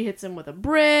fighting. Like she hits him with a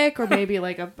brick, or maybe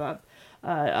like a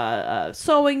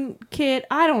sewing kit.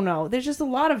 I don't know. There's just a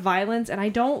lot of violence, and I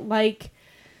don't like.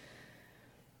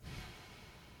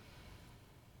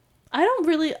 I don't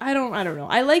know.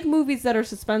 I like movies that are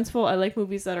suspenseful. I like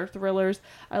movies that are thrillers.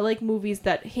 I like movies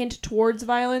that hint towards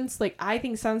violence. Like, I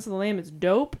think Silence of the Lamb is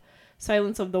dope.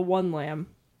 Silence of the One Lamb.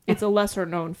 It's a lesser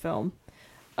known film.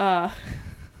 Sorry.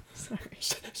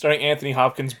 Starring Anthony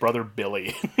Hopkins' brother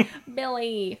Billy.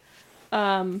 Billy.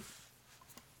 But,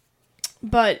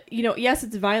 yes,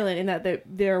 it's violent in that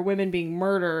there are women being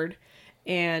murdered.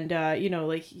 And,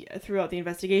 like, throughout the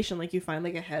investigation, like, you find,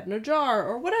 like, a head in a jar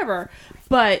or whatever.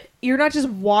 But you're not just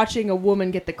watching a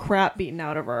woman get the crap beaten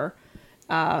out of her.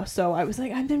 So I was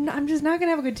like, I'm just not going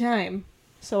to have a good time.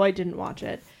 So I didn't watch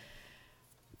it.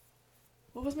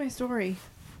 What was my story?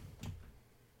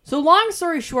 So long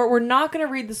story short, we're not going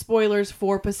to read the spoilers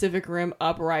for Pacific Rim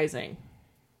Uprising.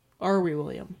 Are we,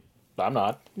 William? I'm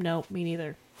not. No, me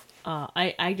neither.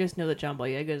 I just know that John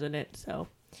Boyega's in it, so...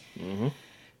 Mm-hmm.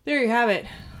 There you have it.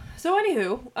 So,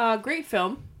 anywho, great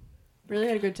film. Really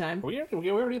had a good time. Are we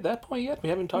already at that point yet? We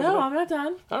haven't talked about... No, I'm not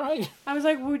done. All right. I was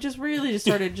like, we really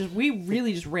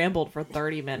just rambled for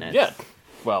 30 minutes. Yeah.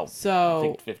 Well, so, I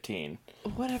think 15.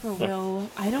 Whatever, Will.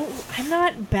 I'm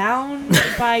not bound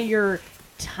by your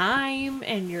time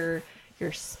and your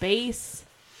space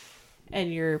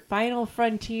and your final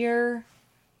frontier.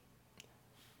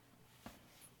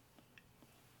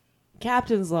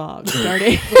 Captain's log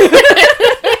starting.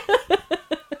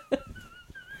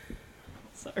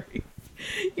 Sorry.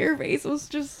 Your face was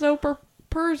just so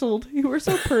purzled. You were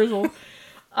so purzled.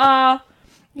 Let's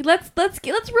really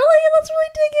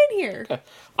dig in here. Okay.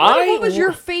 What was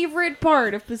your favorite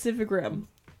part of Pacific Rim?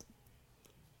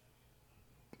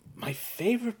 My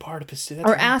favorite part of Pacific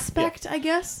Or aspect, I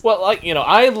guess? Well, like,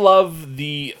 I love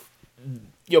the...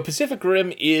 Pacific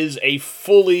Rim is a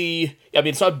fully... I mean,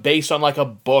 it's not based on, like, a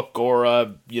book or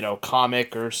a,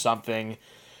 comic or something.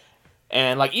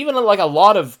 And, like, even, like, a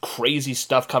lot of crazy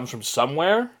stuff comes from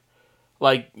somewhere.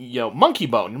 Like, Monkey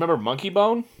Bone. Remember Monkey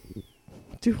Bone?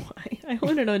 Do I? I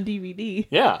own it on DVD.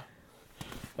 Yeah.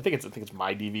 I think it's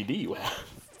my DVD you have.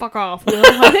 Fuck off.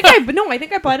 I think I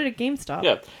bought it at GameStop.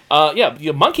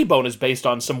 Yeah. Monkey Bone is based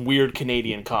on some weird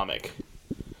Canadian comic.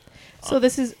 So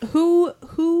this is... Who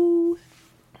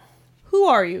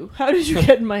are you? How did you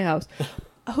get in my house?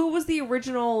 Who was the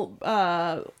original...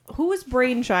 who was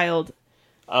Brainchild?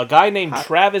 A guy named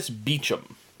Travis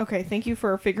Beacham. Okay, thank you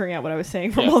for figuring out what I was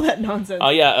saying from all that nonsense.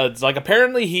 It's like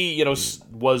apparently he,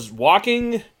 was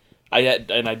walking.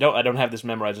 I don't have this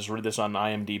memorized. I just read this on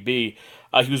IMDb.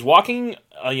 He was walking,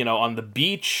 on the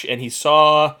beach, and he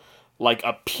saw like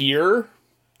a pier.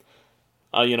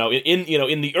 In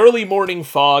the early morning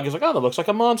fog, he's like, oh, that looks like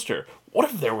a monster. What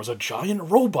if there was a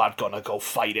giant robot gonna go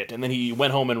fight it? And then he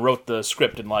went home and wrote the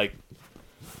script and like.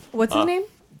 What's his name?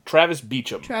 Travis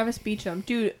Beacham. Travis Beacham.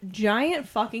 Dude, giant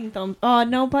fucking thumbs...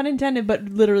 no pun intended, but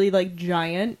literally, like,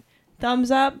 giant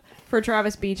thumbs up for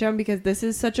Travis Beacham, because this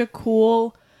is such a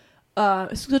cool...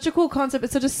 such a cool concept.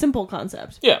 It's such a simple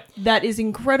concept. Yeah. That is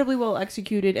incredibly well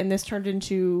executed, and this turned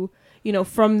into...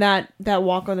 from that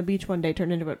walk on the beach one day,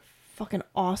 turned into a fucking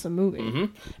awesome movie. Mm-hmm.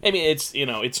 I mean,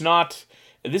 it's not...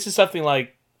 This is something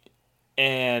like...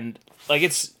 And... Like,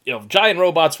 it's, giant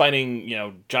robots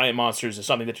fighting, giant monsters is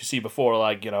something that you see before,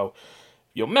 like,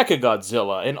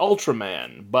 Mechagodzilla and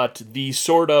Ultraman. But the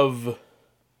sort of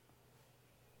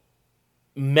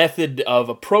method of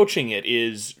approaching it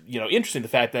is, interesting. The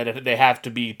fact that they have to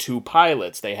be two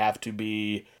pilots. They have to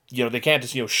be, they can't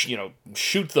just,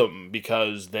 shoot them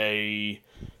because they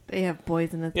have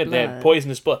poisonous blood. They have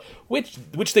poisonous blood,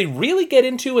 which they really get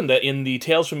into in the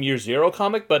Tales from Year Zero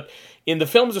comic, but in the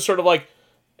films it's sort of like,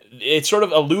 it's sort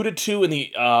of alluded to in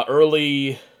the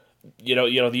early, the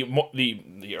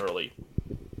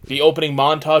opening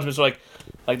montage was like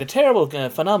the terrible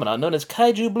phenomenon known as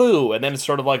Kaiju Blue, and then it's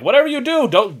sort of like, whatever you do,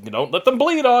 don't let them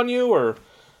bleed on you, or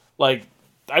Like,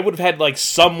 I would have had, like,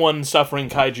 someone suffering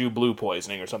kaiju blue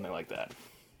poisoning or something like that.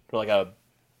 Or, like, a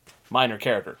minor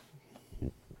character.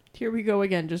 Here we go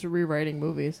again, just rewriting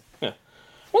movies. Yeah.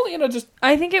 Well, just...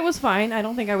 I think it was fine. I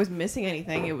don't think I was missing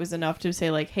anything. It was enough to say,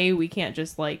 like, hey, we can't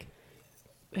just, like,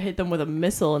 hit them with a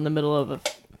missile in the middle of a,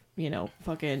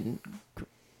 fucking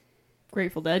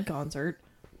Grateful Dead concert.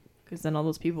 Because then all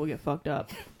those people get fucked up.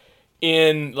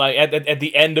 In, like, at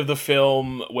the end of the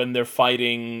film, when they're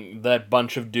fighting that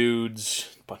bunch of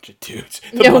dudes...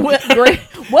 Yeah,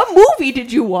 what movie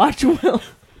did you watch, Will?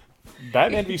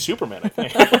 Batman v Superman, I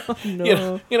think.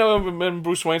 No. When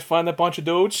Bruce Wayne's fighting that bunch of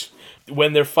dudes?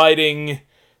 When they're fighting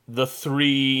the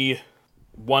three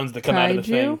ones that come out of the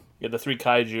thing. Yeah, the three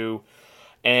kaiju.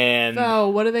 And... Oh,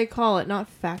 what do they call it? Not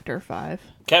Factor 5.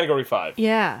 Category 5.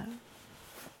 Yeah.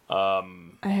 I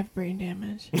have brain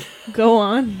damage. Go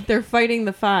on. They're fighting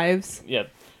the 5s. Yeah.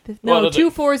 No,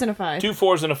 2 4s and a 5. 2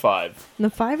 4s and a 5. And the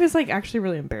 5 is, like, actually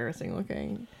really embarrassing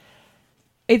looking.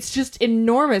 It's just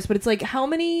enormous, but it's like, how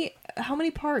many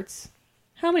parts?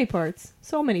 How many parts?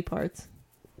 So many parts.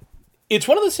 It's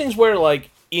one of those things where, like,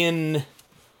 in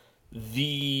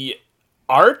the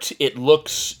art, it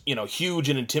looks, huge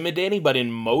and intimidating, but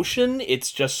in motion,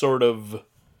 it's just sort of...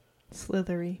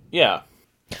 Slithery. Yeah.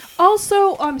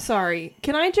 Also, I'm sorry,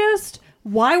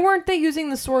 why weren't they using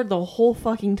the sword the whole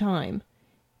fucking time?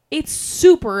 It's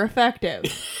super effective.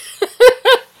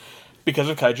 Because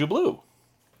of Kaiju Blue.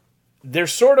 They're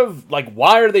sort of, like,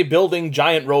 why are they building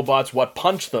giant robots? What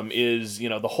punch them is,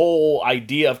 the whole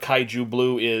idea of Kaiju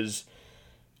Blue is,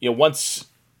 once...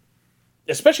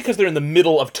 Especially because they're in the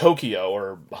middle of Tokyo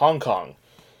or Hong Kong.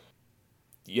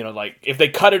 Like, if they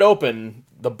cut it open,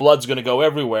 the blood's going to go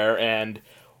everywhere, and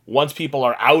once people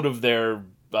are out of their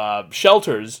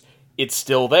shelters, it's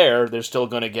still there. They're still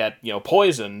going to get,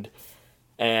 poisoned,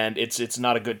 and it's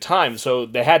not a good time. So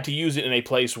they had to use it in a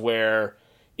place where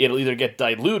it'll either get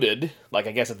diluted, like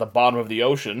I guess at the bottom of the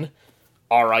ocean,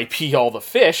 R.I.P. all the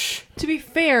fish. To be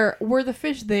fair, were the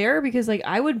fish there? Because, like,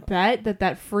 I would bet that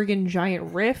friggin'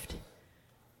 giant rift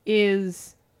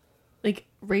is, like,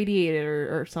 radiated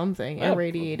or something. Yeah.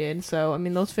 Irradiated. So, I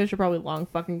mean, those fish are probably long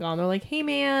fucking gone. They're like, hey,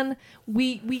 man,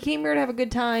 we came here to have a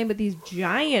good time, but these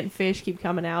giant fish keep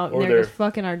coming out, and they're just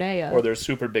fucking our day up. Or they're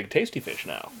super big tasty fish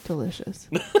now. Delicious.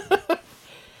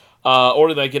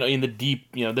 Or, like, in the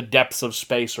deep, the depths of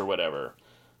space or whatever.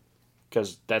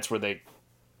 Because that's where they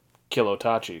kill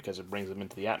Otachi, because it brings them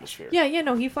into the atmosphere. Yeah,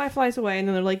 no, he flies away, and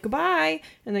then they're like, goodbye,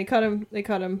 and they cut him,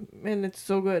 and it's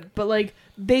so good. But, like,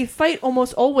 they fight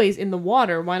almost always in the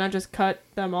water. Why not just cut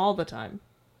them all the time?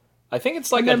 I think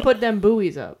it's like... And then put them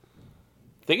buoys up.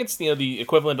 I think it's, the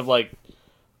equivalent of, like...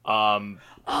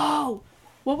 Oh!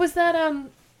 What was that,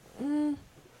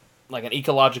 Like an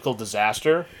ecological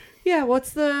disaster? Yeah,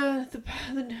 what's the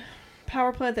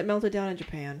power plant that melted down in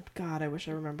Japan? God, I wish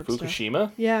I remembered Fukushima?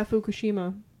 Stuff. Yeah,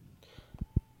 Fukushima.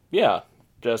 Yeah,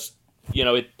 just,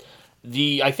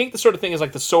 I think the sort of thing is,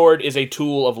 like, the sword is a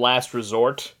tool of last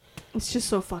resort. It's just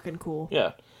so fucking cool.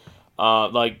 Yeah.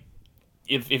 Like,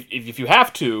 if you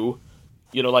have to,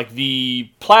 like, the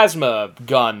plasma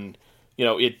gun,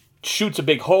 it shoots a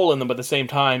big hole in them, but at the same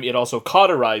time, it also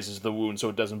cauterizes the wound so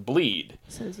it doesn't bleed.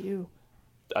 Says you.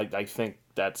 I think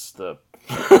that's the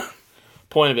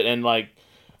point of it, and, like...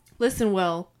 Listen,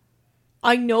 Will,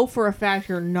 I know for a fact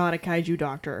you're not a kaiju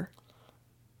doctor.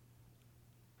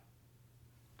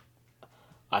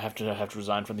 I have to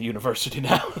resign from the university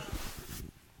now.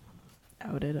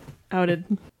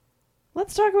 Outed.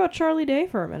 Let's talk about Charlie Day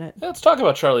for a minute. Let's talk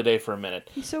about Charlie Day for a minute.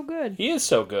 He's so good. He is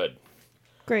so good.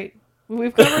 Great.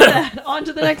 We've covered that. On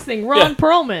to the next thing. Ron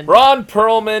Perlman. Ron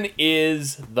Perlman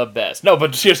is the best. No,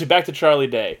 but seriously, back to Charlie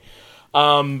Day.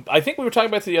 I think we were talking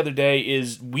about it the other day,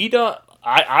 is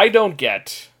I don't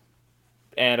get,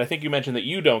 and I think you mentioned that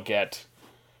you don't get,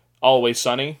 Always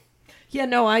Sunny. Yeah,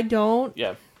 no, I don't.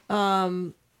 Yeah.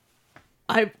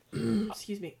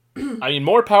 Excuse me. I mean,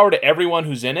 more power to everyone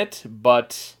who's in it,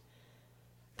 but...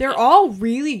 They're all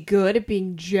really good at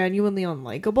being genuinely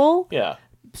unlikable. Yeah.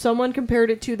 Someone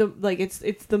compared it to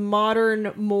it's the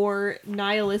modern, more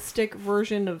nihilistic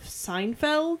version of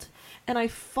Seinfeld, and I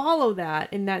follow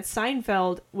that in that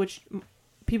Seinfeld, which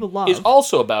people love, is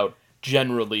also about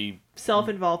generally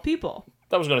self-involved people.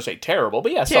 I was going to say terrible,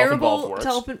 but yeah, self-involved works.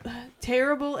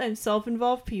 Terrible and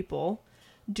self-involved people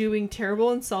doing terrible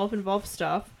and self-involved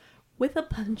stuff with a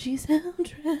punchy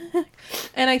soundtrack.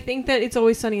 And I think that It's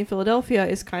Always Sunny in Philadelphia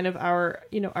is kind of our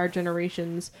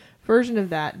generation's version of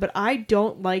that. But I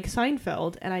don't like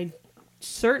Seinfeld, and I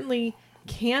certainly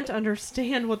can't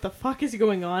understand what the fuck is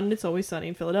going on in It's Always Sunny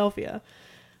in Philadelphia.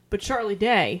 But Charlie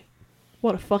Day,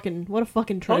 what a fucking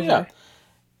treasure. Oh, yeah.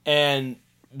 And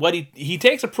what he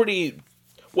takes a pretty,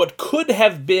 what could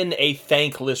have been a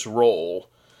thankless role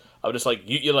of just like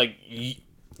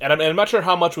and I'm not sure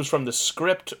how much was from the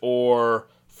script or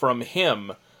from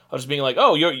him. I was being like,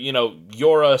 oh,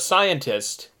 you're a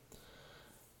scientist,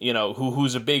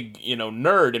 who's a big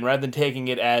nerd, and rather than taking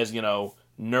it as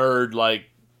nerd like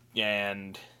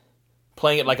and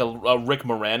playing it like a Rick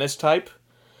Moranis type,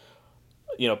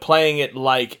 playing it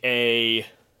like a.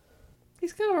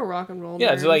 He's kind of a rock and roll. Yeah,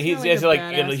 nerd. it's like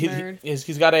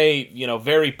he's got a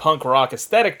very punk rock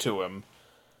aesthetic to him,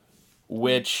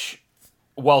 which,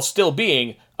 while still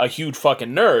being a huge fucking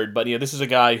nerd, but this is a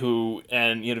guy who,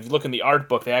 and if you look in the art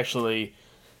book, they actually,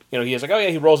 he has like, oh yeah,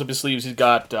 he rolls up his sleeves, he's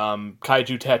got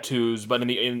kaiju tattoos, but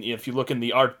if you look in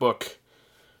the art book,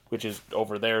 which is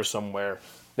over there somewhere,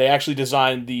 they actually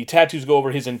designed the tattoos go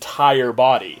over his entire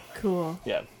body. Cool.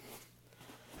 Yeah.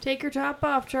 Take your top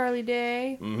off, Charlie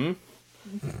Day. Mm-hmm.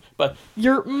 But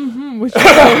you're which is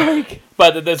like.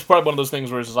 But that's probably one of those things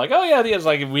where it's just like, oh yeah, it's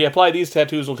like if we apply these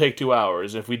tattoos, it'll take 2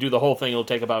 hours. If we do the whole thing, it'll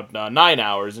take about 9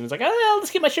 hours. And it's like, oh, let's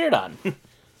get my shirt on.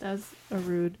 That's a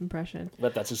rude impression.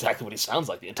 But that's exactly what he sounds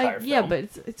like the entire film. Yeah, but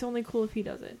it's only cool if he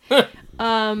does it.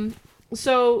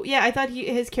 So yeah, I thought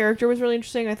his character was really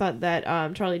interesting. I thought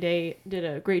that Charlie Day did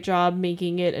a great job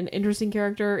making it an interesting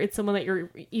character. It's someone that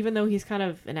even though he's kind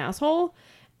of an asshole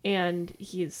and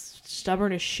he's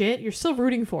stubborn as shit, you're still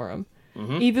rooting for him.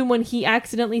 Mm-hmm. Even when he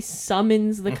accidentally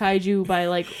summons the kaiju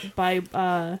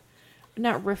by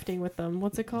not rifting with them.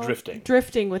 What's it called?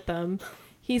 Drifting with them.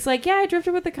 He's like, yeah, I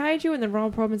drifted with the kaiju, and then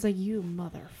Ron Perlman's like, you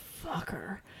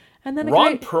motherfucker. And then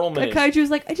Ron Perlman, the kaiju's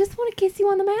like, I just want to kiss you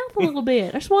on the mouth a little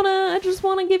bit. I just want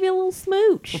to give you a little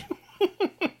smooch,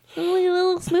 a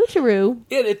little smoocheroo.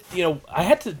 Yeah,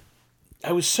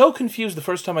 I was so confused the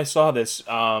first time I saw this,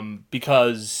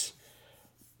 because,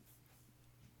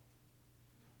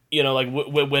 like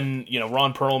when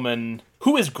Ron Perlman,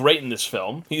 who is great in this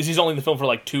film, he's only in the film for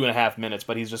like 2.5 minutes,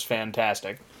 but he's just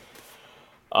fantastic.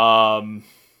 What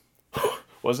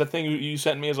was that thing you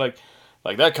sent me? Is like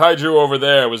that kaiju over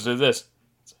there was this.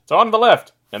 It's on the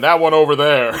left, and that one over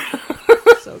there.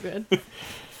 So good.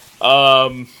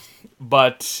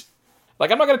 But. Like,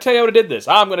 I'm not going to tell you how I did this.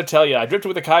 I'm going to tell you. I drifted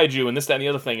with a kaiju and this, that, and the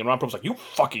other thing. And Ron Perlman's like, you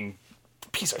fucking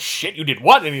piece of shit. You did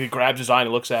what? And he grabs his eye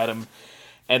and looks at him.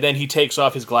 And then he takes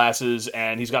off his glasses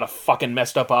and he's got a fucking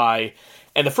messed up eye.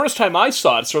 And the first time I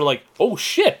saw it, it's sort of like, oh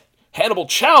shit, Hannibal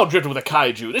Chow drifted with a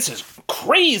kaiju. This is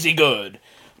crazy good.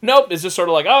 Nope, it's just sort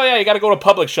of like, oh yeah, you got to go to a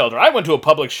public shelter. I went to a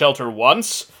public shelter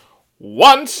once.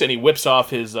 And he whips off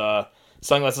his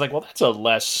sunglasses. Like, well, that's a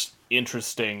less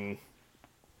interesting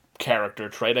character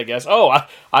trait, I guess. Oh,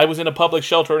 I was in a public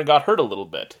shelter and got hurt a little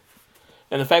bit.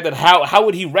 And the fact that how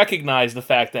would he recognize the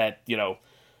fact that,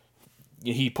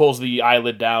 he pulls the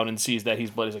eyelid down and sees that he's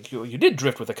bloody. He's like, you did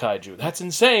drift with a kaiju. That's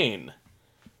insane.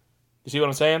 You see what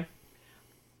I'm saying?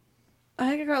 I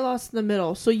think I got lost in the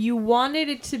middle. So you wanted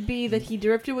it to be that he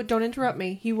drifted with... Don't interrupt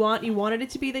me. You wanted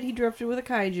it to be that he drifted with a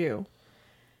kaiju.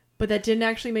 But that didn't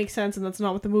actually make sense, and that's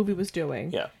not what the movie was doing.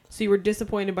 Yeah. So you were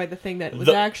disappointed by the thing that was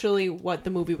actually what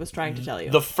the movie was trying to tell you.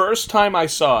 The first time I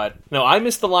saw it... No, I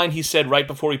missed the line he said right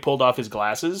before he pulled off his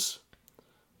glasses.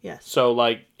 Yes. So,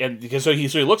 so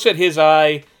he looks at his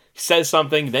eye, says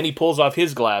something, then he pulls off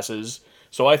his glasses.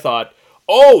 So I thought,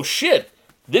 oh, shit!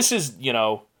 This is,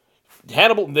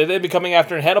 Hannibal... They've been coming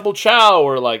after Hannibal Chow,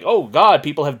 or like, oh, God,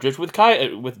 people have drifted with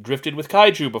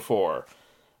kaiju before.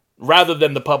 Rather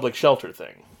than the public shelter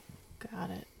thing.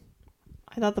 Got it.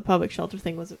 I thought the public shelter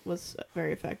thing was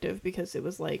very effective because it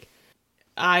was like,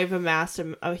 I've amassed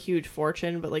a huge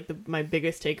fortune, but like my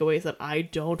biggest takeaway is that I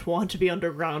don't want to be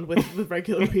underground with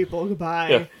regular people. Goodbye.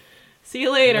 Yeah. See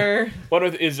you later. One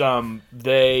is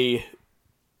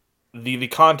the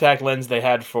contact lens they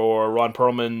had for Ron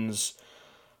Perlman's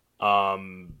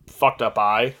fucked up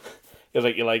eye. It was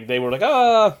like they were like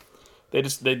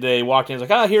they walked in, it's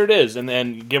like here it is, and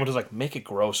then Guillermo was like, make it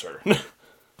grosser.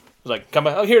 It was like, come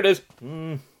back. Oh, here it is.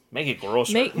 Make it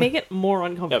grosser. Make it more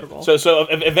uncomfortable. Yep. So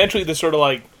eventually, this sort of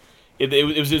like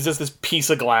it was just this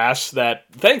piece of glass that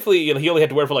thankfully he only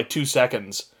had to wear for like 2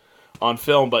 seconds on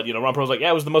film. But Ron Perlman was like, yeah,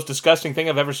 it was the most disgusting thing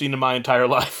I've ever seen in my entire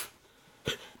life.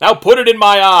 Now put it in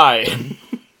my eye.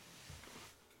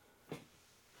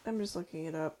 I'm just looking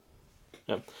it up.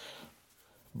 Yep.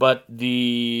 But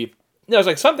it was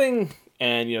like something,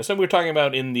 and something we were talking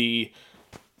about in the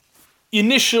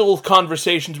initial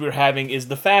conversations we were having is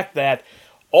the fact that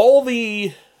what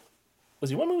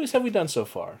movies have we done so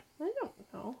far? I don't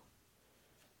know.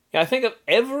 Yeah, I think of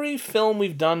every film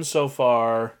we've done so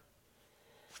far,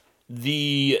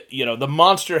 the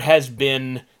monster has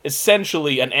been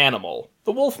essentially an animal.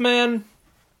 The Wolfman,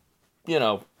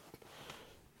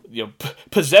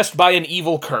 possessed by an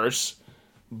evil curse,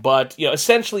 but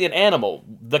essentially an animal.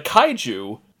 The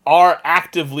kaiju are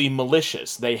actively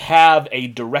malicious. They have a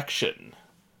direction.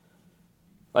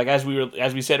 Like as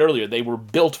we said earlier, they were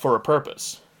built for a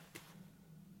purpose.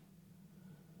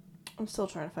 I'm still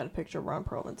trying to find a picture of Ron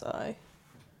Perlman's eye.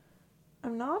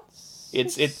 I'm not.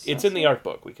 It's in the art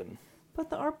book. We can. But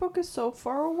the art book is so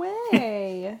far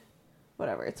away.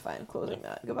 Whatever, it's fine. Closing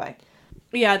that. Goodbye.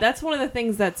 Yeah, that's one of the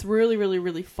things that's really, really,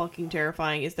 really fucking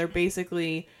terrifying. Is they're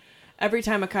basically every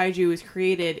time a kaiju is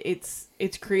created, it's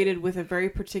created with a very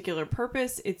particular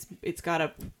purpose. It's got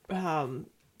a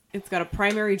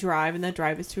primary drive, and that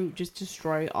drive is to just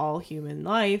destroy all human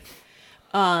life.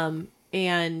 And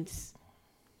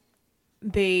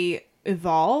they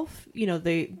evolve.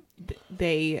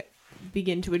 They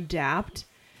begin to adapt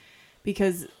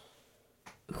because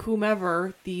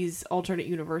whomever these alternate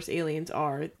universe aliens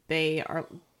are, they're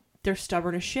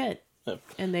stubborn as shit. Yep.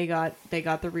 And they got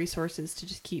the resources to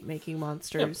just keep making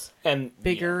monsters and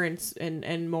bigger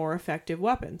and more effective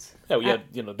weapons.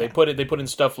 They put in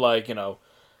stuff like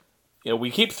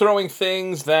we keep throwing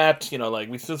things that like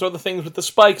we throw the things with the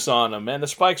spikes on them, and the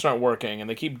spikes aren't working, and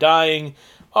they keep dying.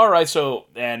 All right, so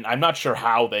and I'm not sure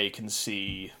how they can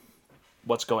see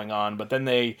what's going on, but then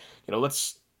they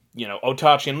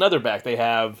Otachi and Leatherback, they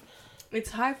have...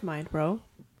 It's hive mind, bro.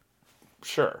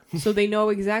 Sure. So they know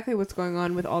exactly what's going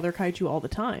on with all their kaiju all the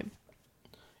time.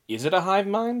 Is it a hive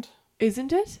mind?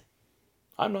 Isn't it?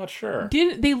 I'm not sure.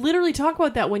 They literally talk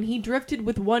about that when he drifted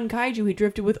with one kaiju, he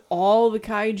drifted with all the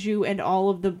kaiju and all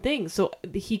of the things. So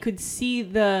he could see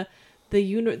the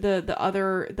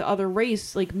other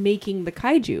race like making the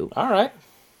kaiju. All right.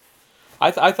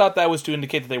 I thought that was to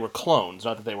indicate that they were clones,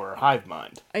 not that they were a hive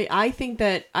mind. I think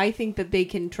that they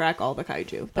can track all the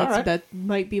kaiju. That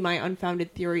might be my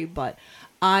unfounded theory, but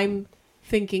I'm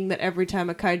thinking that every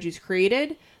time a kauju's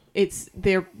created,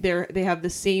 they have the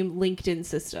same LinkedIn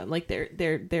system. Like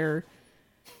they're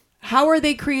how are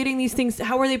they creating these things?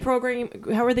 How are they programming?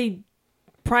 How are they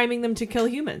priming them to kill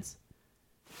humans?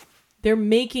 They're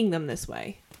making them this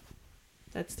way.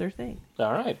 That's their thing.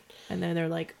 All right. And then they're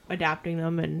like adapting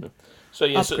them and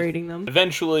upgrading them.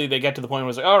 Eventually, they get to the point where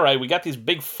it's like, all right, we got these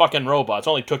big fucking robots. It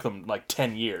only took them like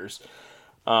 10 years.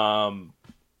 I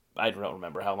don't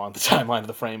remember how long the timeline of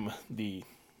the frame.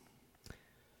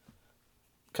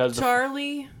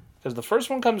 Charlie. Because the first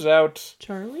one comes out.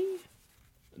 Charlie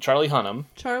Hunnam.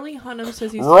 Charlie Hunnam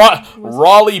says he's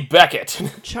Raleigh Beckett.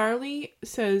 Charlie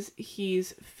says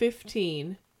he's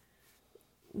 15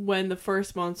 when the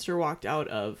first monster walked out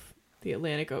of the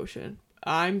Atlantic Ocean.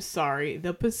 I'm sorry,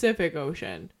 the Pacific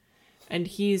Ocean. And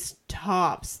he's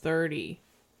tops 30.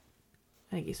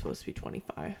 I think he's supposed to be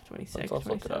 25, 26,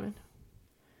 27.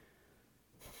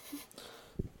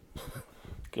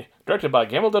 Okay. Directed by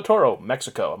Guillermo del Toro,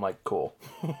 Mexico. I'm like, cool.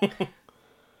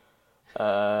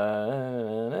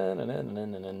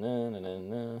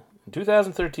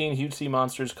 2013, huge sea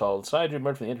monsters called Saiju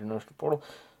emerged from the international portal.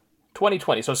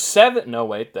 2020. So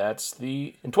that's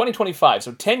in 2025.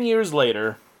 So 10 years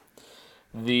later,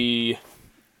 Isn't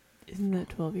that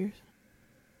 12 years?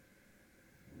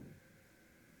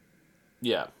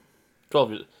 Yeah.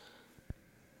 12 years.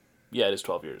 Yeah, it is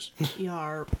 12 years.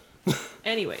 Yarp.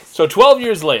 Anyways. So 12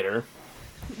 years later.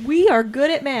 We are good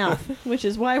at math, which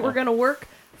is why we're going to work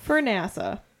for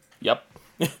NASA. Yep.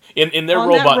 In their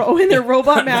robot in their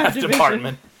robot math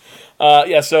department.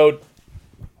 So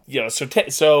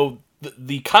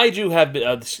the kaiju have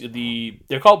been,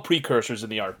 they're called precursors in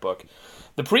the art book.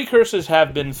 The precursors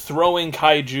have been throwing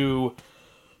kaiju,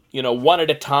 one at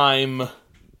a time,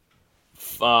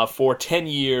 for 10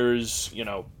 years,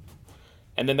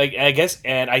 and then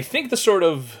I think the sort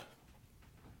of,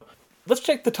 let's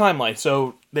check the timeline.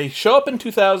 So they show up in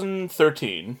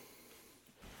 2013,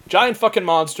 giant fucking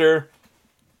monster,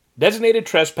 designated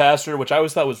trespasser, which I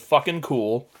always thought was fucking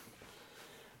cool.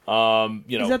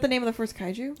 Is that the name of the first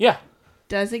kaiju? Yeah.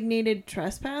 Designated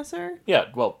trespasser? Yeah,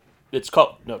 well, it's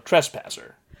called,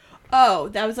 trespasser. Oh,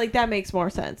 that makes more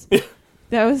sense.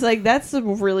 That was like, that's a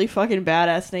really fucking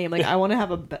badass name. Like, I want to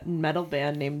have a metal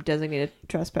band named Designated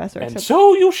Trespasser. And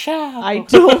so you shall. I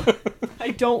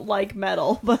don't like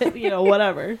metal, but,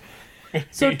 whatever.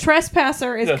 So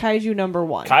Trespasser is kaiju number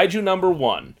 1. Kaiju number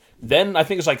 1. Then, I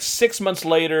think it's like 6 months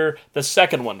later, the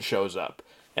second one shows up.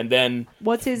 And then...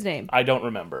 What's his name? I don't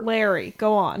remember. Larry.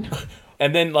 Go on.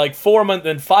 And then, like, 5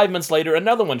 months later,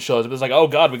 another one shows up. It's like, oh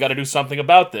god, we gotta do something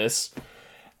about this.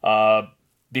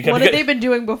 Because what had they been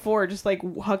doing before? Just like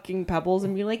hucking pebbles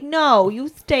and being like, no, you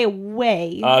stay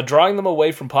away. Drawing them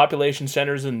away from population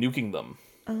centers and nuking them.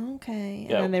 Okay.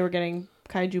 Yeah. And then they were getting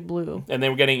Kaiju blew. And they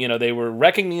were getting, they were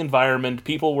wrecking the environment.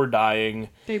 People were dying.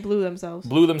 They blew themselves.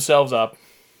 Blew themselves up.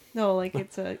 No, like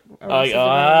it's a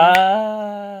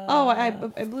I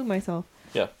blew myself.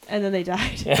 Yeah. And then they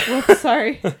died. Whoops,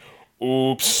 sorry.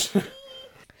 Oops.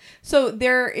 So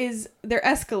they're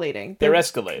escalating. They're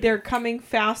escalating. They're coming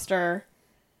faster.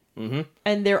 Mm-hmm.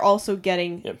 And they're also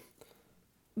getting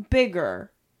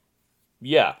bigger.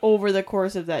 Yeah. Over the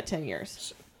course of that 10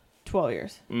 years. 12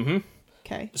 years. Mm-hmm.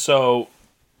 Okay. So,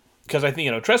 because I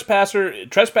think,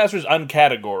 Trespassers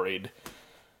uncategoried.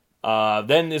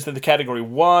 Then is the category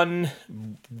 1.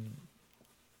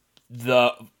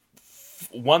 The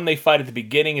one they fight at the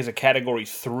beginning is a category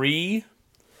 3.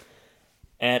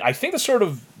 And I think the sort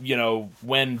of,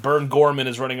 when Burn Gorman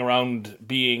is running around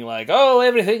being like, oh,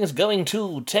 everything is going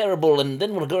too terrible, and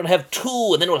then we're going to have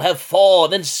 2, and then we'll have 4,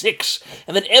 and then 6,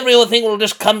 and then everything will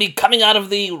just be coming out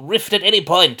of the rift at any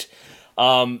point.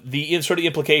 The sort of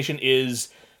implication is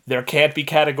there can't be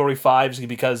category 5s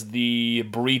because the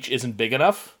breach isn't big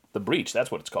enough. The breach, that's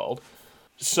what it's called.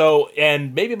 So,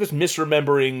 and maybe I'm just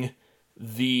misremembering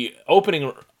the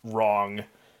opening wrong,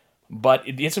 but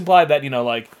it's implied that,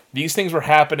 these things were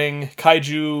happening,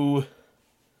 kaiju,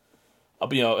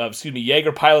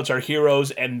 Jaeger pilots are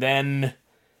heroes, and then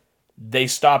they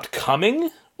stopped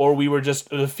coming, or we were just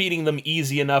defeating them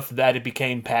easy enough that it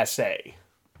became passé.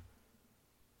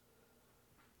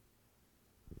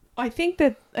 I think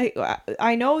that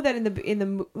I know that in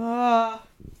the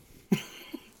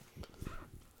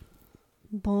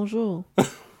Bonjour.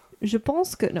 Je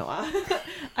pense que no.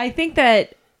 I think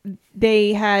that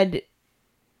they had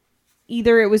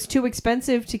either it was too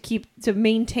expensive to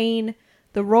maintain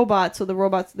the robots, so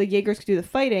the Jaegers could do the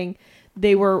fighting.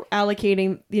 They were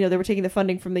allocating, they were taking the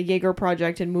funding from the Jaeger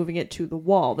project and moving it to the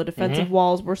wall. The defensive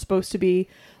walls were supposed to be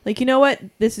like, you know what?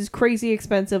 This is crazy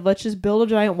expensive. Let's just build a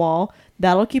giant wall.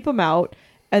 That'll keep them out.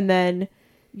 And then,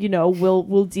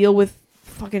 we'll deal with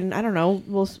fucking, I don't know.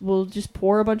 We'll just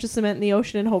pour a bunch of cement in the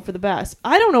ocean and hope for the best.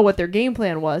 I don't know what their game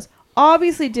plan was.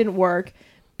 Obviously it didn't work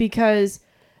because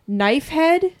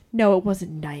Knifehead? No, it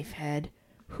wasn't Knifehead.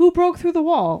 Who broke through the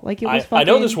wall? Like it was fucking... I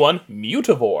know this one.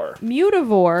 Mutavore.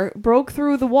 Mutavore broke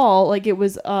through the wall like it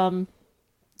was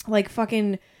like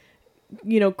fucking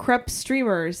crepe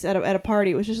streamers at a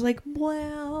party. It was just like,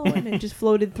 wow, and it just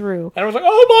floated through. And I was like,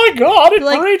 oh my god,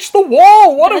 it breached the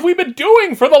wall. What have we been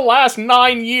doing for the last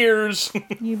 9 years?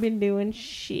 You've been doing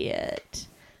shit.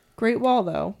 Great wall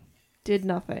though. Did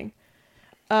nothing.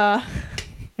 The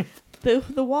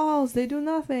walls, they do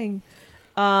nothing.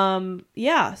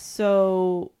 Yeah,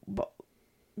 so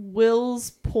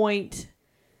Will's point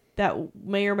that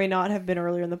may or may not have been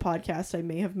earlier in the podcast, I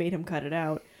may have made him cut it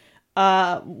out,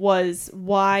 was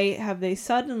why have they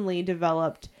suddenly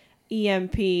developed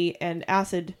EMP and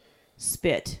acid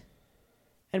spit?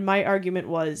 And my argument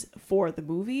was for the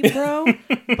movie, bro,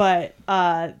 but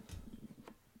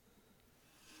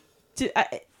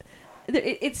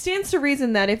it stands to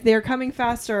reason that if they're coming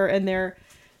faster and they're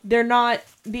not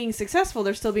being successful,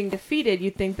 they're still being defeated,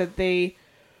 you'd think that I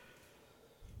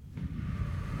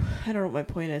don't know what my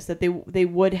point is, that they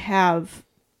would have,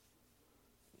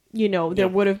 there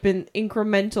would have been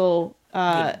incremental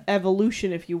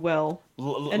evolution, if you will,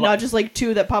 and not just like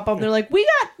 2 that pop up and they're like, look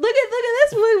at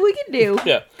this, what we can do.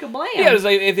 Yeah. Kablam. Yeah, it was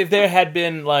like if there had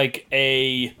been like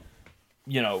a,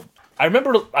 I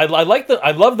remember, I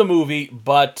love the movie,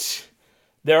 but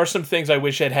there are some things I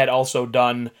wish it had also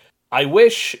done. I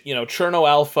wish, Cherno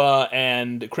Alpha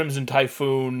and Crimson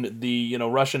Typhoon, the,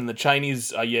 Russian and the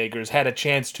Chinese Jaegers had a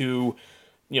chance to,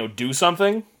 do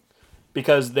something.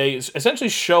 Because they essentially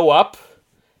show up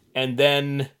and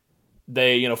then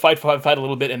they, fight a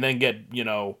little bit and then get,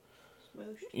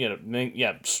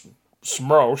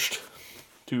 smoshed,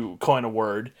 to coin a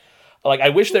word. Like, I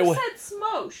wish there was... Who said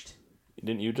smoshed?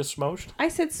 Didn't you just smoshed? I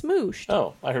said smooshed.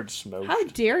 Oh, I heard smoshed. How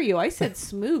dare you? I said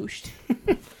smooshed.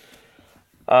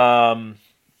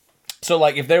 So,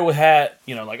 like, if there had,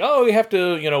 like, oh, we have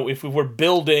to, if we were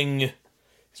building...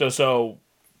 So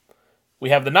we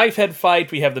have the Knifehead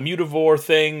fight, we have the Mutavore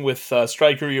thing with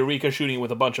Stryker Eureka shooting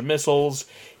with a bunch of missiles.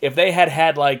 If they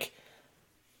had, like,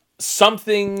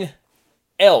 something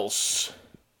else,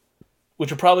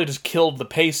 which would probably just killed the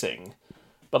pacing,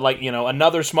 but, like,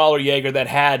 another smaller Jaeger that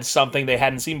had something they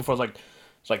hadn't seen before,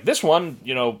 it's like, this one,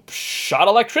 shot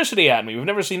electricity at me. We've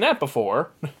never seen that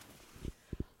before.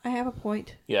 I have a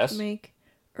point to make.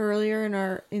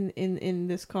 Earlier in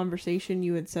this conversation,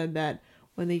 you had said that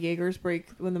when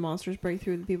the monsters break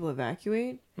through, the people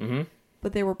evacuate. Mm-hmm.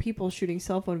 But there were people shooting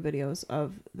cell phone videos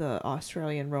of the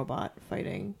Australian robot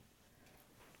fighting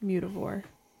Mutavore.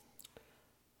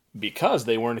 Because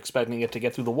they weren't expecting it to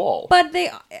get through the wall. But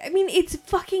it's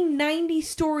fucking 90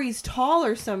 stories tall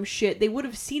or some shit. They would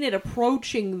have seen it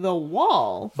approaching the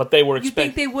wall. But they were You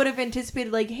think they would have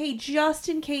anticipated, like, hey, just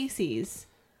in case,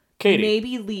 Katie,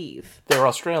 maybe leave. they're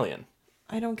Australian.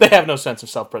 I don't They care. have no sense of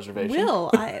self-preservation.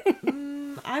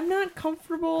 I'm not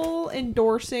comfortable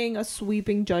endorsing a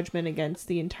sweeping judgment against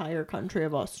the entire country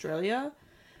of Australia.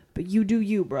 But you do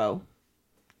you, bro.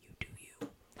 You do you.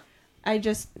 I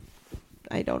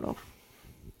don't know.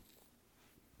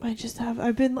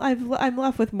 I'm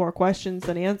left with more questions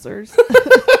than answers.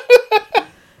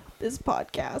 This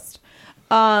podcast.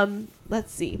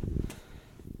 Let's see.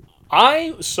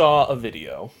 I saw a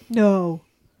video. No.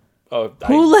 Oh,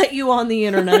 Who let you on the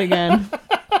internet again?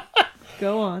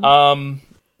 Go on.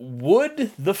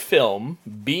 Would the film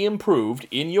be improved,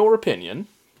 in your opinion,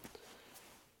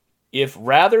 if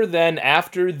rather than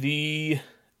after the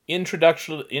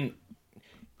introductory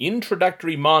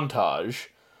montage,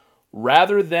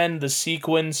 rather than the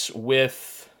sequence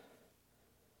with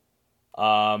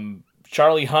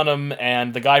Charlie Hunnam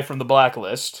and the guy from The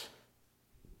Blacklist,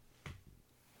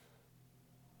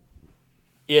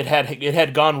 it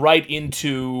had gone right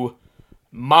into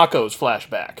Mako's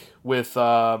flashback with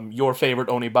your favorite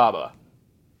Onibaba.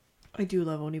 I do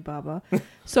love Onibaba.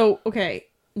 So, okay,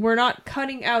 we're not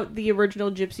cutting out the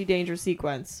original Gypsy Danger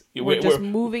sequence. We're just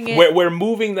moving it. We're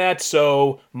moving that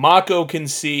so Mako can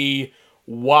see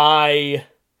why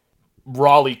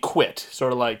Raleigh quit.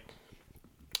 Sort of like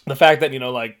the fact that,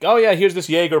 oh yeah, here's this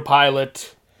Jaeger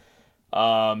pilot.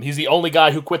 He's the only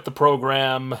guy who quit the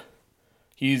program.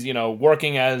 He's,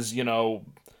 working as,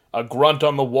 a grunt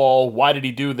on the wall. Why did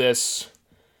he do this?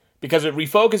 Because it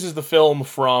refocuses the film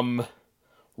from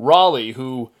Raleigh,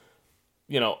 who,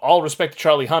 all respect to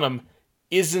Charlie Hunnam,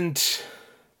 isn't,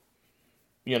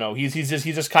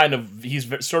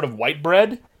 he's sort of white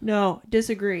bread. No,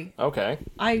 disagree. Okay.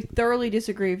 I thoroughly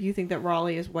disagree if you think that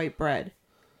Raleigh is white bread.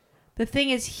 The thing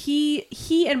is, he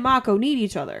and Mako need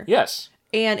each other. Yes.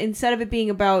 And instead of it being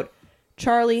about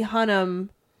Charlie Hunnam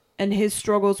and his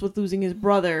struggles with losing his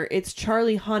brother, it's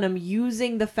Charlie Hunnam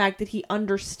using the fact that he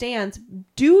understands,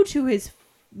 due to his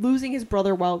losing his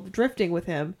brother while drifting with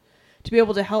him, to be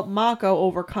able to help Mako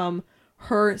overcome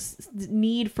her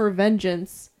need for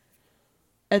vengeance,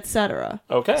 etc.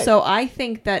 Okay. So I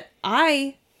think that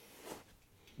I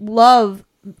love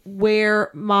where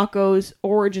Mako's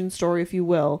origin story, if you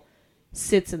will,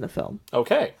 sits in the film.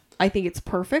 Okay. I think it's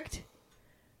perfect.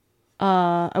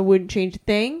 I wouldn't change a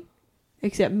thing.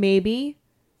 Except maybe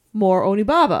more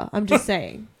Onibaba. I'm just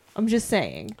saying.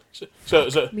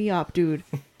 So Me up, dude.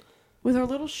 With her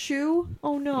little shoe.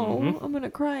 Oh no, I'm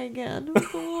gonna cry again.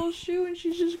 With the little shoe, and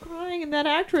she's just crying. And that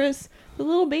actress, the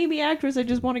little baby actress, I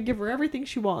just want to give her everything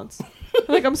she wants.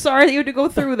 I'm sorry that you had to go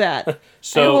through that.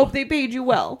 I hope they paid you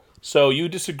well. So you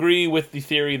disagree with the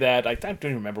theory that I don't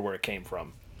even remember where it came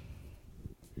from.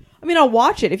 I mean, I'll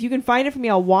watch it if you can find it for me.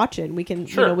 I'll watch it. And we can,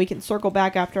 sure. We can circle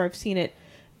back after I've seen it.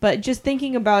 But just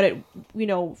thinking about it,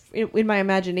 in my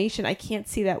imagination, I can't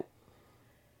see that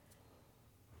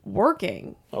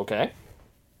working. Okay.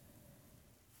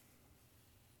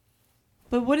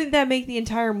 But wouldn't that make the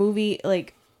entire movie,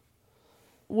 like,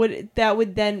 you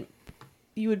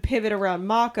would pivot around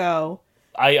Mako,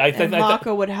 I think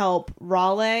Mako would help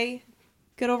Raleigh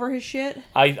get over his shit?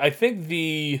 I think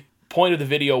the point of the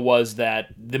video was that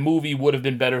the movie would have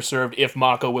been better served if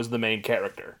Mako was the main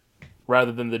character,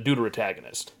 rather than the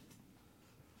deuteragonist.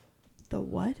 The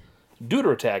what?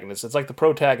 Deuteragonist. It's like the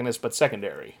protagonist, but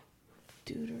secondary.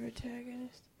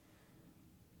 Deuteragonist.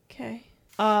 Okay.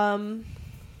 No,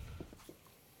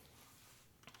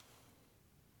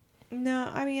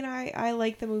 I mean, I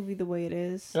like the movie the way it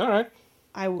is. All right.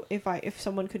 If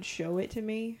someone could show it to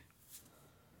me,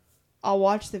 I'll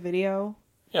watch the video.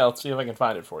 Yeah, let's see if I can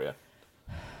find it for you.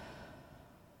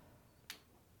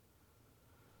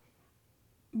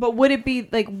 But would it be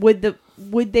like would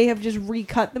they have just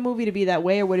recut the movie to be that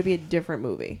way, or would it be a different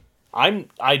movie? I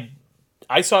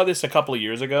saw this a couple of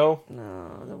years ago.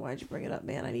 No, then why'd you bring it up,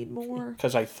 man? I need more.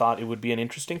 Because I thought it would be an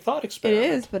interesting thought experiment. It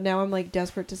is, but now I'm like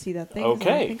desperate to see that thing.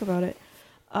 Okay. I think about it.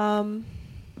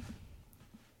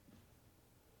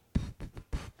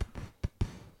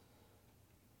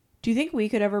 Do you think we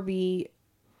could ever be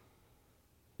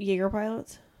Jaeger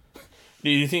pilots? Do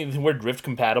you think we're drift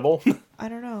compatible? I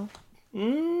don't know.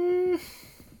 I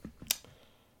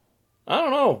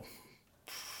don't know.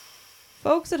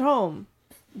 Folks at home,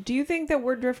 do you think that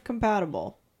we're drift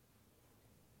compatible?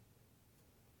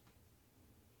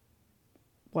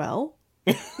 Well,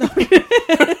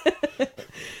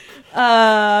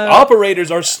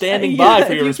 Operators are standing by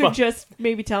for your response. If you could just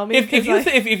maybe tell me.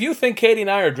 If you think Katie and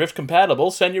I are drift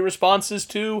compatible, send your responses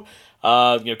to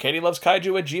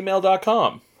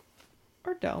KatieLovesKaiju@gmail.com.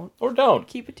 Or don't. Or don't.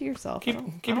 Keep it to yourself. Keep I it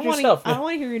don't to yourself. I don't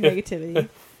want to hear your negativity.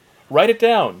 Write it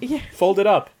down. Yeah. Fold it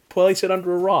up. Place it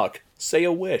under a rock. Say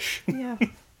a wish. Yeah.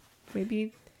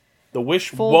 Maybe The wish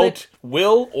Fold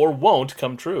will or won't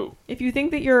come true. if you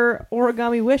think that your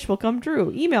origami wish will come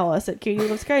true, email us at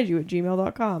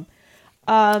katieloveskaiju@gmail.com.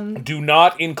 Do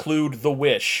not include the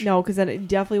wish. No, because then it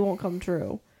definitely won't come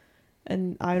true.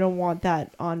 And I don't want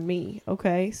that on me,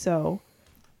 okay? So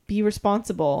be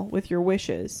responsible with your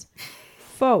wishes.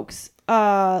 Folks,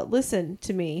 listen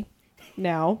to me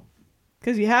now,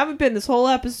 because you haven't been this whole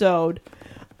episode.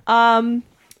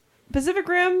 Pacific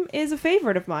Rim is a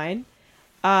favorite of mine.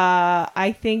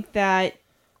 I think that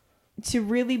to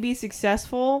really be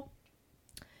successful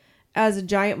as a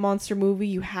giant monster movie,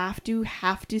 you have to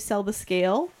sell the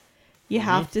scale. You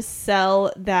have to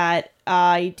sell that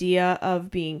idea of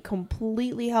being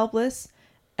completely helpless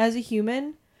as a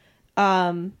human.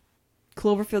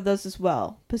 Cloverfield does this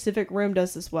well. Pacific Rim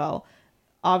does this well.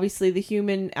 Obviously, the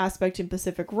human aspect in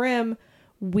Pacific Rim,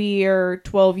 we're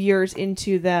 12 years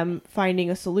into them finding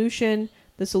a solution.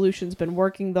 The solution's been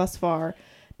working thus far.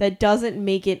 That doesn't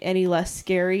make it any less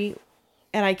scary.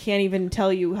 And I can't even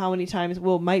tell you how many times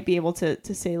Will might be able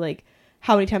to say, like,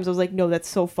 how many times I was like, no, that's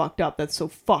so fucked up. That's so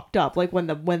fucked up. Like when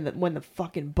the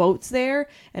fucking boat's there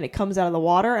and it comes out of the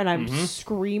water and I'm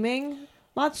screaming.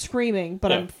 Not screaming,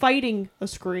 but I'm fighting a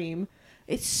scream.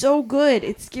 It's so good.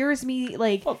 It scares me,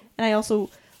 like, and I also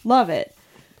love it.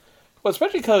 Well,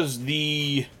 especially because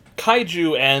the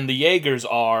kaiju and the Jaegers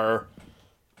are,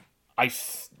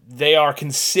 they are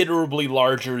considerably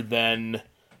larger than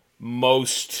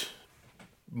most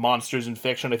monsters in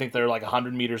fiction. I think they're like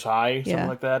 100 meters high, something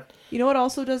like that. You know what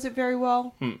also does it very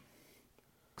well?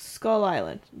 Skull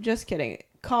Island. Just kidding.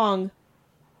 Kong,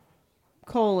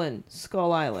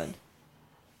 Skull Island.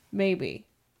 Maybe.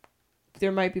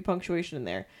 There might be punctuation in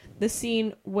there. The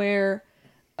scene where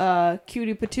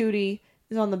Cutie Patootie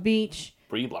is on the beach.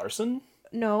 Brie Larson?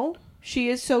 No. She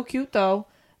is so cute, though.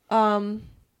 Brown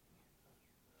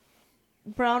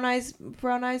Eyes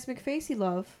McFacey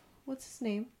Love. What's his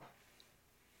name?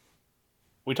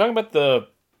 We talking about the...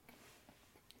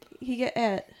 He get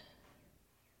it.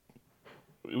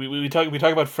 We talk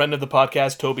about friend of the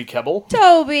podcast, Toby Kebbell.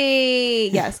 Toby!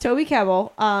 Yes, Toby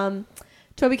Kebbell.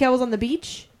 Toby Kebbell's on the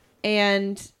beach,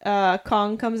 and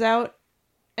Kong comes out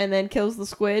and then kills the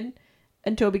squid,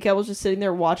 and Toby Kebbell's just sitting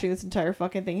there watching this entire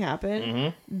fucking thing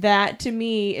happen. That, to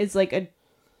me, is like a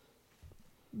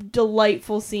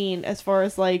delightful scene as far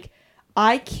as, like,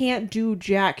 I can't do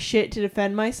jack shit to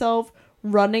defend myself.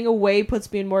 Running away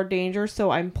puts me in more danger, so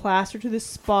I'm plastered to this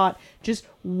spot just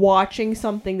watching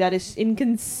something that is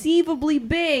inconceivably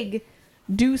big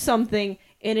do something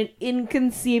in an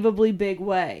inconceivably big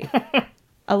way.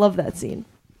 I love that scene.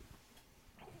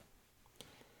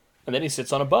 And then he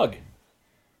sits on a bug.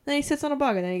 Then he sits on a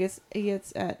bug, and then he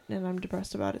gets at, and I'm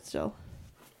depressed about it still.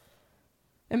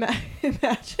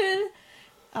 Imagine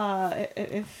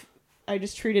if I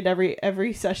just treated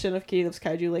every session of Katie Loves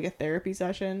Kaiju like a therapy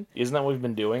session. Isn't that what we've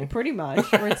been doing? Pretty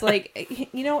much. Where it's like,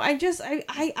 you know, I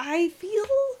feel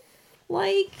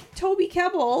like Toby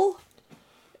Kebbell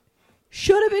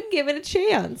should have been given a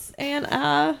chance. And,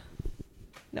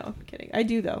 no, I'm kidding. I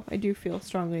do, though. I do feel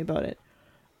strongly about it.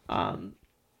 I'm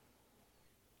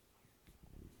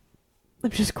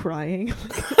just crying.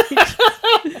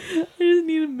 I just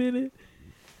need a minute.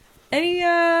 Any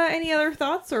other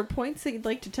thoughts or points that you'd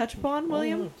like to touch upon,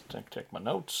 William? Check my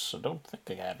notes. I don't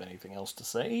think I have anything else to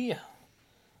say.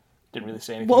 Didn't really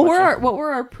say anything. What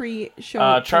were our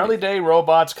pre-show? Charlie Day,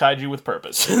 robots, kaiju with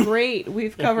purpose. Great,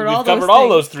 we've covered We've all covered those all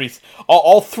things. those three,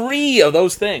 all three of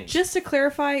those things. Just to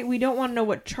clarify, we don't want to know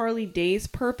what Charlie Day's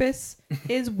purpose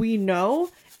is. We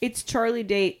know it's Charlie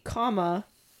Day, comma.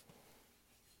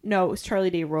 No, it was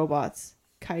Charlie Day robots,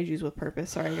 kaijus with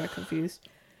purpose. Sorry, I got confused.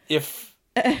 If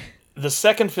the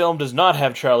second film does not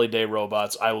have Charlie Day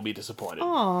robots, I will be disappointed.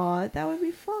 Aw, that would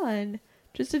be fun.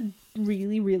 Just a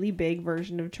really, really big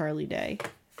version of Charlie Day.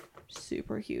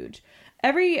 Super huge.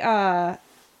 Not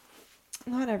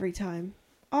every time.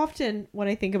 Often when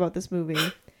I think about this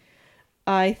movie,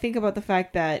 I think about the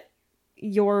fact that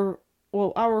our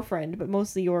friend, but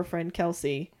mostly your friend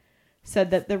Kelsey,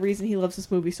 said that the reason he loves this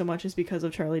movie so much is because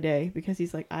of Charlie Day. Because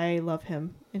he's like, I love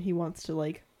him, and he wants to,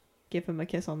 like, give him a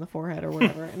kiss on the forehead or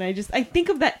whatever. And I think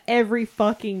of that every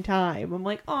fucking time. I'm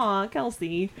like, aw,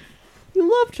 Kelsey,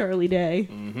 you love Charlie Day.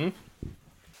 Mm-hmm.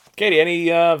 Katie, do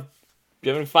you have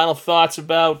any final thoughts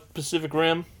about Pacific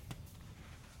Rim?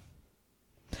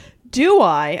 Do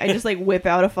I? I just like whip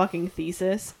out a fucking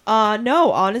thesis.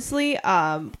 No, honestly,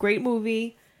 great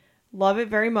movie. Love it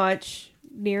very much.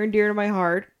 Near and dear to my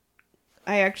heart.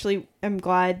 I actually am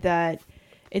glad that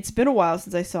it's been a while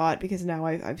since I saw it because now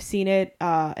I've seen it.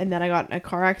 And then I got in a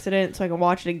car accident, so I can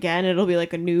watch it again. It'll be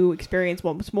like a new experience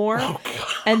once more. Oh,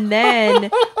 and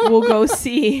then we'll we'll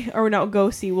see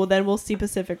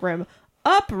Pacific Rim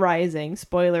Uprising,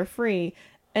 spoiler free,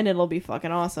 and it'll be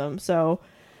fucking awesome. So,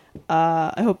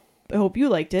 I hope you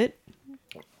liked it.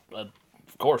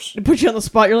 Of course. To put you on the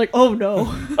spot, you're like, oh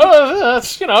no.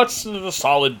 It's a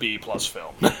solid B+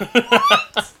 film.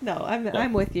 No,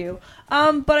 I'm with you.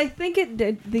 But I think it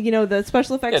did. The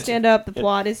special effects stand up. The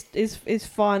plot is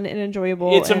fun and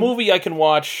enjoyable. It's a movie I can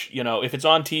watch. If it's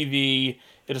on TV,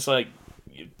 it's like,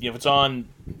 if it's on.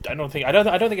 I don't think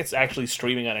it's actually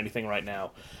streaming on anything right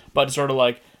now. But it's sort of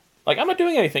like I'm not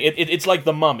doing anything. It's like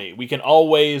The Mummy. We can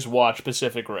always watch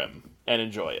Pacific Rim and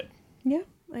enjoy it. Yeah,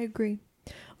 I agree.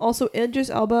 Also,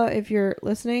 Idris Elba, if you're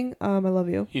listening, I love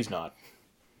you. He's not.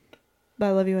 But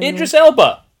I love you anyway. Idris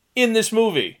Elba in this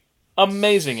movie.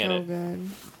 Amazing in it. So good.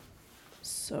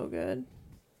 So good.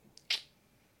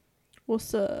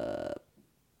 What's up?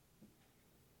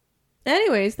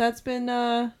 Anyways, that's been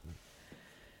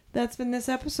this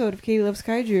episode of Katie Loves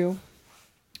Kaiju.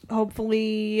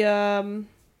 Hopefully, the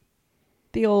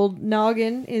old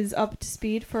noggin is up to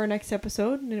speed for our next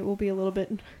episode, and it will be a little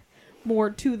bit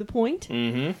more to the point.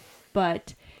 Mm-hmm.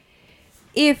 But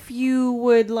if you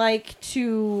would like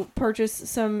to purchase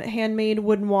some handmade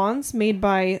wooden wands made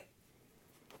by,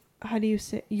 how do you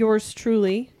say, yours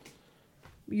truly,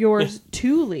 because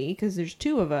there's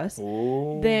two of us,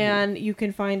 then you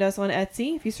can find us on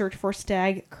Etsy if you search for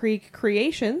Stag Creek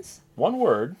Creations. One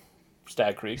word.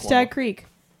 Stag Creek. Stag Creek.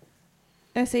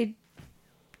 Hold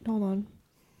on.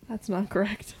 That's not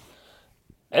correct.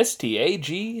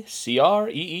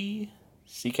 STAGCREECK.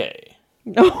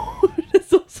 No,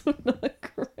 that's also not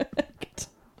correct.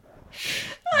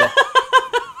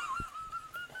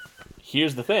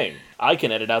 Here's the thing. I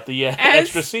can edit out the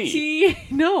extra C.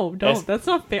 No, don't. That's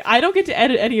not fair. I don't get to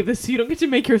edit any of this, so you don't get to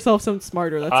make yourself sound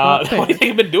smarter. That's not fair. What do you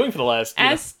think I've been doing for the last...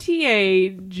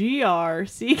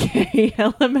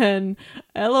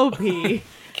 STAGRCKLMNLOP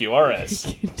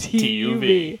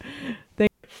QRSTUV.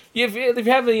 If you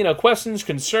have questions,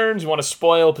 concerns, you want to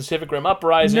spoil Pacific Rim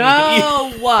Uprising,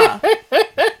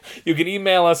 you can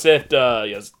email us at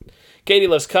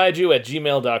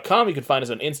katieloveskaiju@gmail.com. You can find us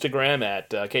on Instagram at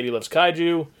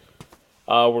katieloveskaiju.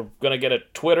 We're going to get a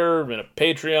Twitter and a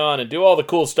Patreon and do all the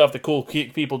cool stuff that cool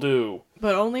people do.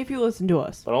 But only if you listen to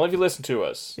us.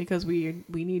 Because we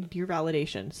need your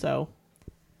validation. So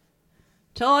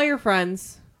tell all your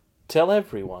friends. Tell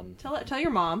everyone. Tell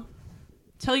your mom.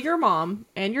 Tell your mom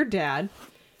and your dad,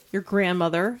 your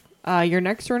grandmother, your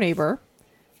next door neighbor,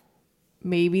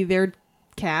 maybe their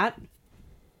cat.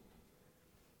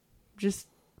 Just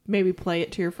maybe play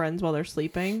it to your friends while they're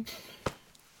sleeping.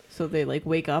 So they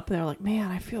wake up and they're like, man,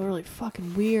 I feel really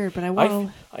fucking weird, but I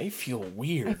feel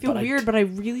weird. I feel weird, but I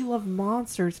really love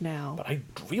monsters now. But I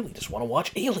really just want to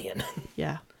watch Alien.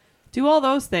 Yeah. Do all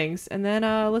those things and then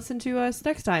listen to us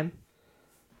next time.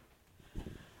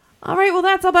 All right, well,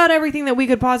 that's about everything that we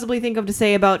could possibly think of to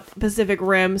say about Pacific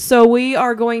Rim. So we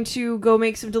are going to go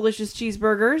make some delicious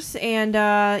cheeseburgers. And,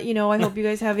 I hope you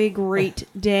guys have a great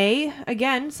day.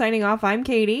 Again, signing off, I'm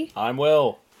Katie. I'm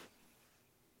Will.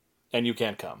 And you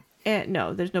can't come.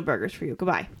 No, there's no burgers for you.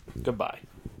 Goodbye. Goodbye.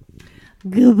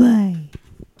 Goodbye.